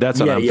Hood. That's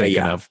what I'm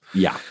thinking of.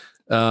 Yeah.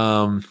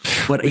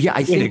 But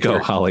I think to go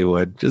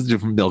Hollywood,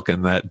 just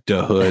milking that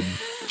the hood.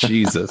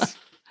 Jesus.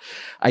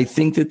 I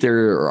think that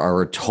there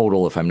are a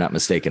total, if I'm not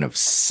mistaken, of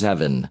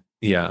 7.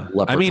 Yeah.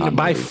 Leprechaun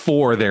by movies.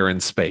 4, they're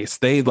in space.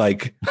 They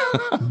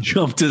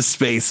jump to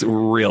space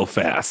real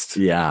fast.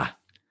 Yeah.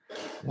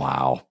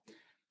 Wow.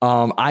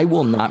 I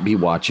will not be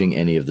watching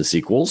any of the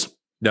sequels.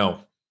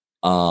 No.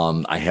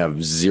 I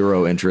have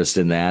zero interest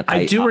in that.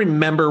 I do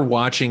remember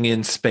watching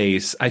In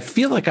Space. I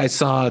feel like I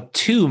saw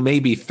 2,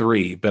 maybe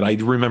 3, but I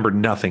remember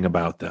nothing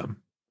about them.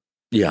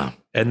 Yeah.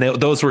 And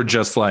those were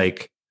just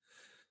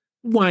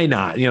why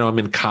not? I'm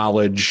in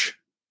college.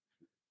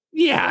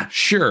 Yeah,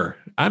 sure.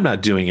 I'm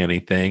not doing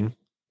anything.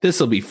 This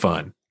will be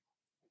fun.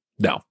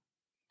 No.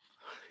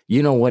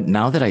 You know what?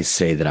 Now that I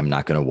say that I'm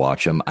not going to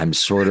watch them, I'm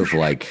sort of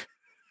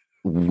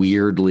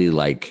weirdly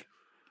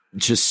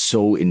just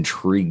so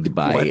intrigued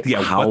by what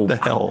the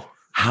hell?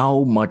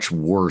 How much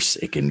worse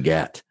it can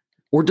get.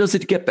 Or does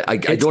it get better? I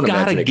don't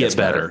imagine it gets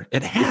better.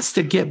 It has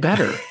to get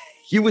better.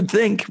 You would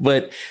think,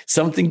 but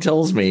something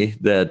tells me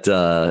that,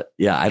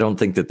 I don't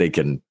think that they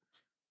can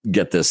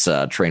get this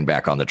train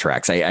back on the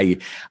tracks. I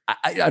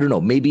don't know.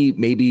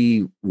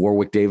 Maybe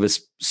Warwick Davis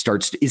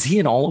starts. Is he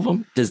in all of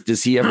them?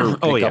 Does he ever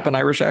pick up an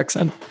Irish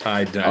accent?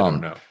 I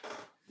don't know.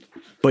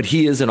 But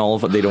he is in all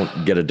of them. They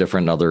don't get a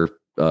different other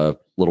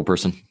little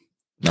person.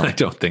 No, I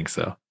don't think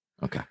so.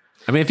 Okay.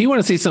 I mean, if you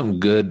want to see something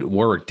good,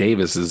 Warwick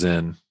Davis is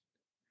in.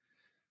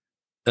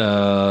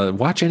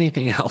 Watch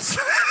anything else.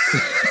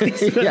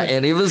 Yeah,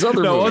 any of his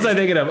other. No, movies. what was I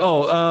thinking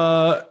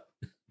of?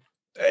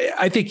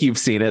 I think you've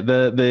seen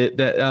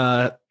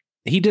it.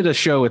 He did a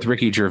show with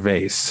Ricky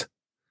Gervais,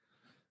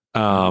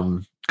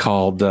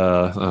 called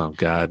oh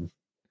God,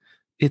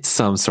 it's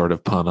some sort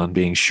of pun on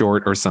being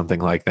short or something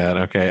like that.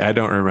 Okay, I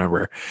don't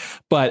remember,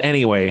 but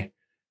anyway.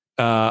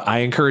 I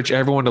encourage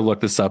everyone to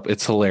look this up.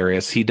 It's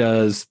hilarious.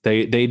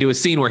 They do a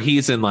scene where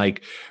he's in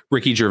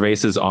Ricky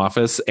Gervais's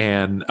office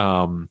and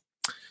Liam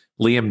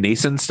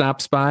Neeson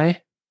stops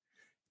by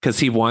because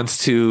he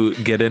wants to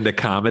get into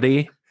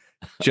comedy.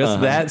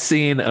 Just that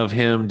scene of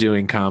him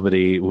doing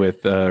comedy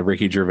with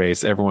Ricky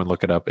Gervais. Everyone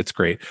look it up. It's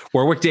great.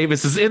 Warwick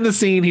Davis is in the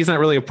scene. He's not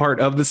really a part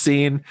of the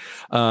scene,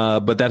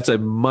 but that's a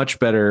much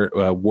better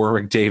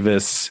Warwick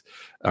Davis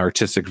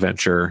artistic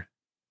venture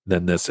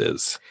than this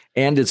is.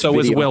 And it's so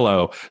is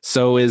Willow.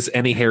 So is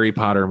any Harry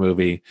Potter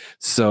movie.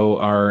 So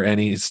are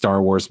any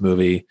Star Wars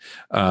movie.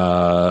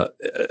 What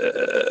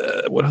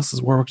else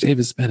has Warwick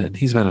Davis been in?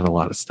 He's been in a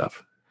lot of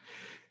stuff.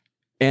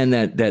 And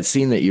that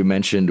scene that you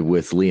mentioned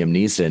with Liam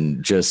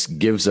Neeson just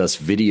gives us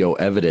video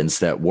evidence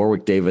that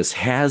Warwick Davis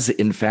has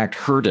in fact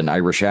heard an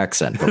Irish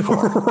accent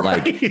before.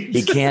 Right.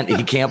 He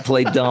can't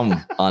play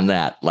dumb on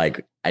that.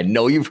 I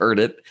know you've heard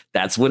it.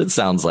 That's what it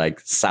sounds like.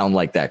 Sound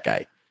like that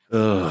guy.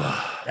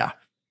 Yeah.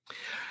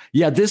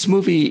 Yeah, this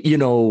movie,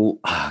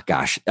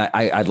 gosh,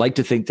 I'd like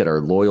to think that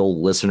our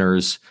loyal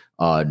listeners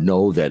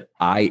know that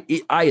I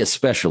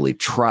especially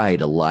try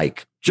to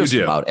like just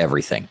about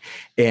everything.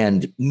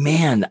 And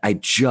man, I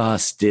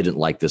just didn't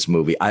like this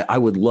movie. I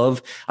would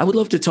love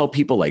to tell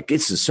people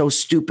this is so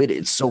stupid.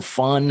 It's so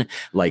fun.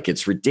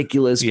 It's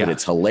ridiculous, but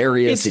it's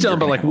hilarious. It's done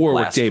by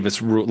Warwick Davis.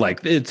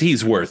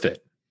 He's worth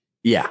it.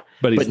 Yeah.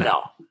 But he's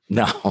not.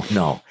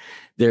 No.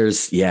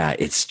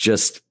 It's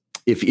just,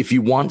 if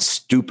you want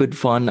stupid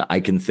fun, I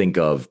can think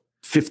of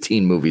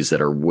 15 movies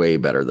that are way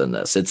better than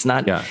this. It's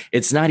not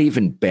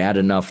even bad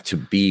enough to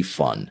be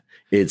fun.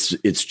 It's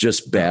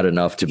just bad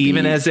enough to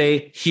even be. As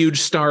a huge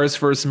star's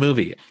first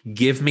movie.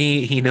 Give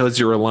me He Knows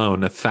You're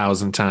Alone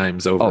 1,000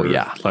 times over. Oh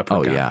yeah.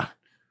 Leprechaun. Oh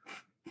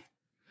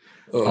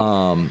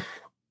yeah.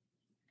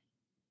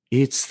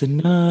 It's the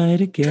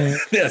night again.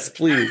 Yes,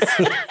 please.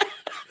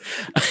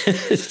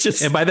 It's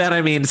just, and by that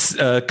I mean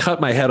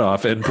cut my head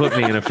off and put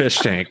me in a fish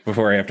tank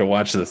before I have to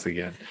watch this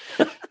again.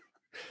 All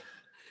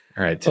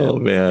right, Tim. Oh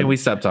man, can we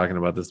stop talking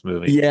about this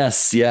movie?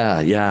 Yes, yeah.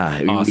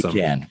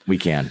 Awesome. We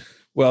can.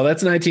 Well,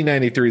 that's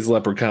 1993's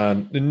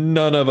Leprechaun.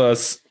 None of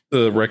us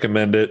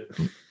recommend it.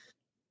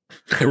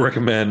 I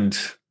recommend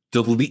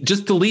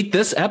delete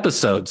this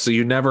episode so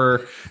you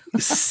never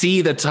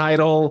see the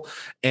title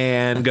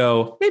and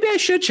go, maybe I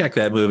should check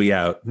that movie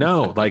out.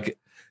 No, like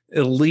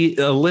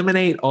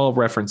eliminate all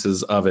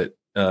references of it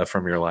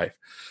from your life.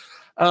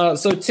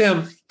 So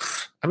Tim,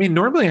 I mean,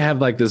 normally I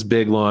have like this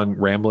big, long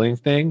rambling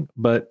thing,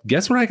 but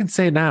guess what I can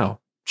say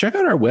now? Check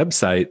out our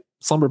website,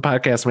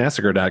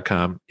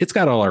 slumberpodcastmassacre.com. It's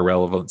got all our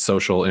relevant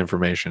social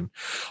information.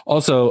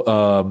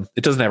 Also,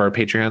 it doesn't have our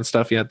Patreon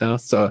stuff yet, though.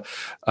 So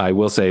I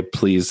will say,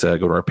 please go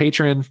to our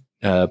Patreon,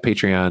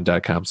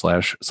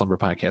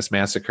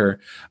 patreon.com/slumberpodcastmassacre.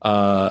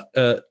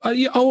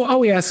 All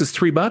we ask is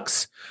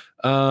 $3.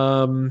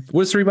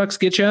 What does $3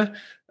 get you?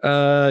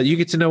 You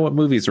get to know what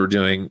movies we're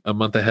doing a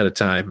month ahead of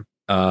time.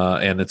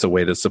 And it's a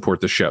way to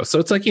support the show. So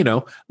it's like,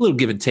 a little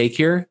give and take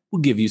here.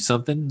 We'll give you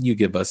something. You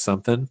give us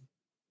something,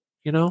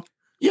 Yeah.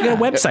 We got a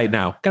website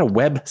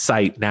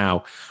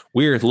now.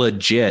 We're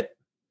legit.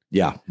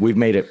 Yeah. We've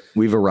made it.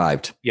 We've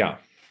arrived. Yeah.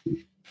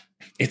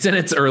 It's in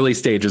its early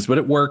stages, but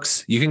it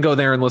works. You can go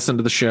there and listen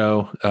to the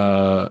show,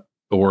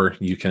 or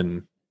you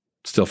can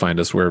still find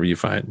us wherever you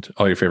find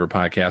all your favorite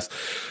podcasts.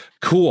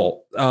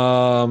 Cool.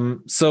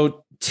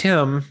 So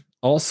Tim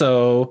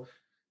also,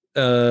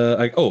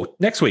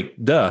 next week,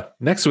 this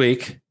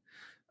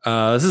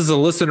is a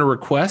listener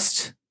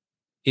request.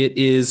 It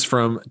is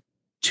from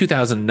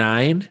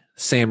 2009,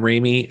 Sam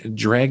Raimi,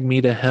 Drag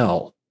Me to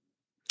Hell.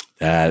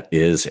 That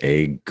is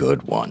a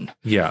good one.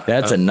 Yeah.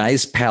 That's a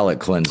nice palate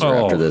cleanser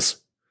after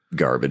this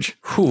garbage.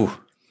 Whew.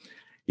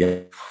 Yeah.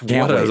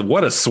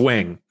 What a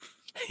swing.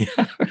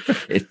 Yeah,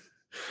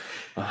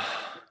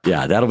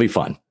 yeah, that'll be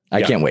fun.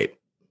 I can't wait.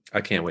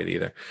 I can't wait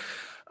either.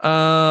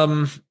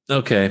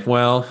 Okay.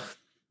 Well,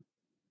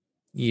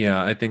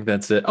 yeah, I think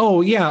that's it.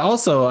 Oh yeah.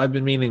 Also, I've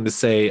been meaning to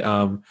say,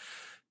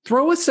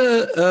 throw us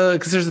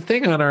because there's a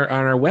thing on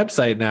our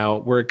website now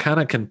where it kind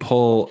of can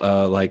pull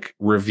like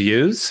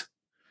reviews.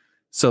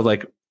 So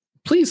like,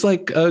 please go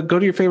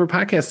to your favorite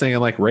podcast thing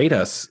and like rate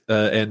us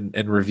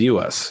and review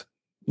us.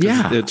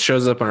 Yeah, it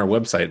shows up on our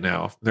website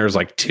now. There's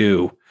like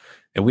 2,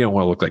 and we don't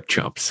want to look like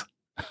chumps.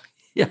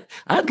 Yeah,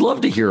 I'd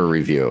love to hear a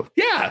review.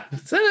 Yeah,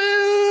 send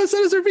us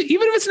a review,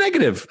 even if it's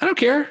negative. I don't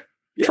care.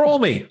 Yeah. Troll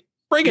me.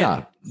 Bring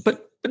it.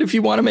 But if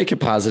you want to make it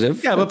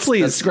positive, but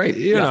please, that's great.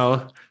 You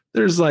know,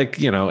 there's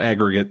like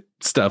aggregate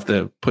stuff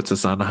that puts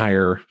us on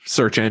higher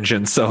search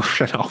engines. So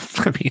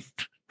I mean,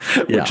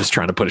 we're just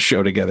trying to put a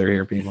show together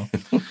here, people.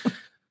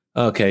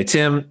 Okay,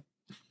 Tim,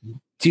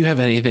 do you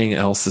have anything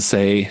else to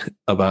say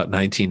about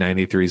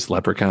 1993's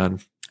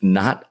Leprechaun?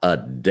 Not a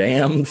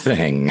damn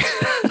thing.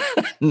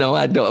 No,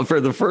 I don't.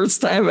 For the first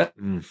time,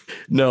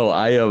 no,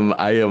 I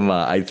am.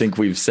 I think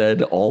we've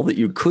said all that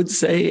you could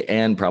say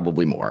and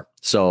probably more.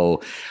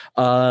 So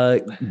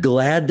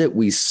glad that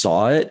we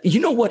saw it. You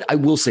know what? I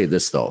will say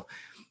this, though.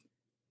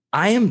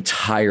 I am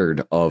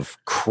tired of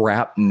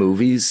crap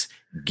movies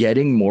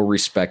getting more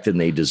respect than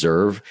they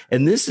deserve.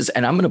 And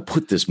I'm going to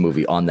put this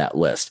movie on that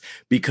list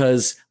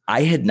because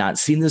I had not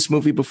seen this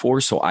movie before.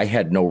 So I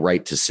had no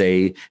right to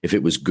say if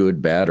it was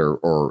good, bad,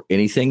 or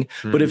anything.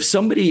 Mm-hmm. But if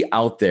somebody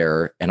out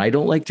there, and I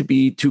don't like to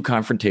be too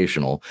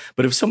confrontational,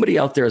 but if somebody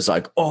out there is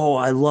like, oh,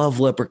 I love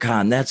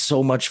Leprechaun, that's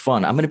so much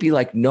fun, I'm going to be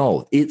like,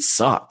 no, it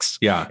sucks.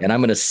 Yeah. And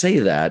I'm going to say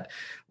that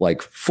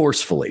like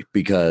forcefully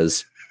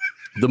because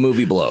the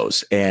movie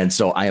blows. And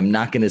so I am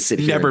not going to sit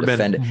here and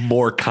defend it.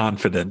 More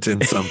confident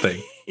in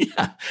something.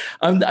 Yeah.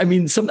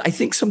 I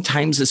think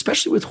sometimes,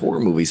 especially with horror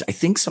movies, I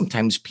think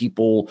sometimes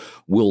people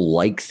will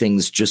like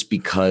things just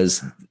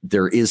because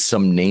there is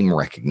some name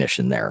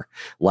recognition there.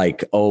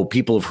 Like, oh,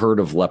 people have heard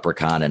of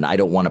Leprechaun and I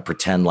don't want to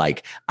pretend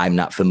like I'm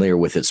not familiar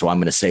with it. So I'm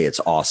going to say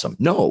it's awesome.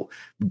 No,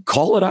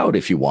 call it out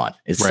if you want.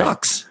 It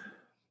sucks.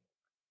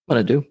 What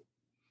I do.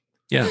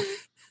 Yeah.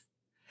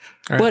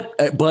 Right.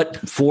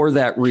 But for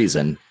that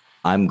reason,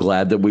 I'm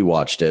glad that we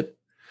watched it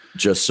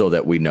just so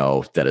that we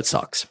know that it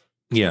sucks.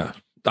 Yeah.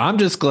 I'm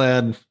just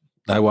glad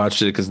I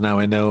watched it because now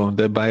I know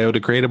that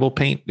biodegradable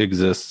paint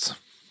exists.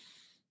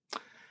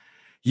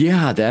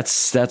 Yeah,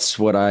 that's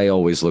what I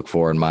always look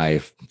for in my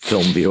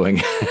film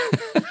viewing.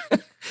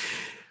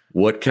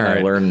 What can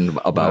I learn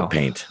about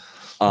paint?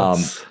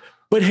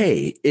 But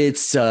hey,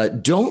 it's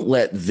don't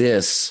let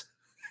this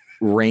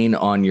rain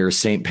on your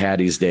St.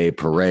 Patty's Day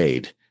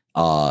parade.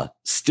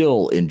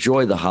 Still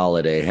enjoy the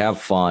holiday,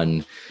 have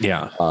fun.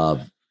 Yeah.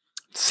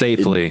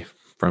 Safely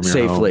from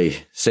your home.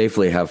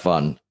 Safely have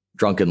fun.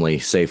 Drunkenly,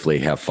 safely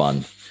have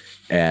fun,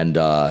 and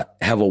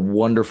have a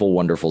wonderful,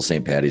 wonderful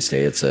St. Patty's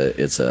Day.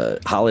 It's a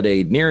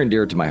holiday near and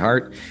dear to my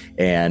heart,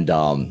 and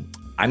I'm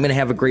going to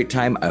have a great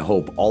time. I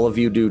hope all of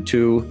you do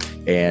too.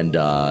 And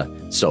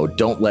so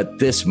don't let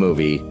this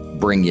movie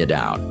bring you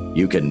down.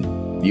 You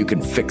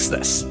can fix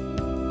this.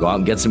 Go out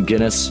and get some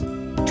Guinness,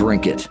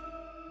 drink it,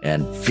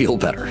 and feel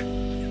better.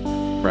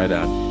 Right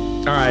on.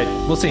 All right.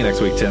 We'll see you next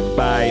week, Tim.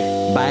 Bye.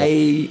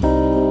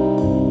 Bye.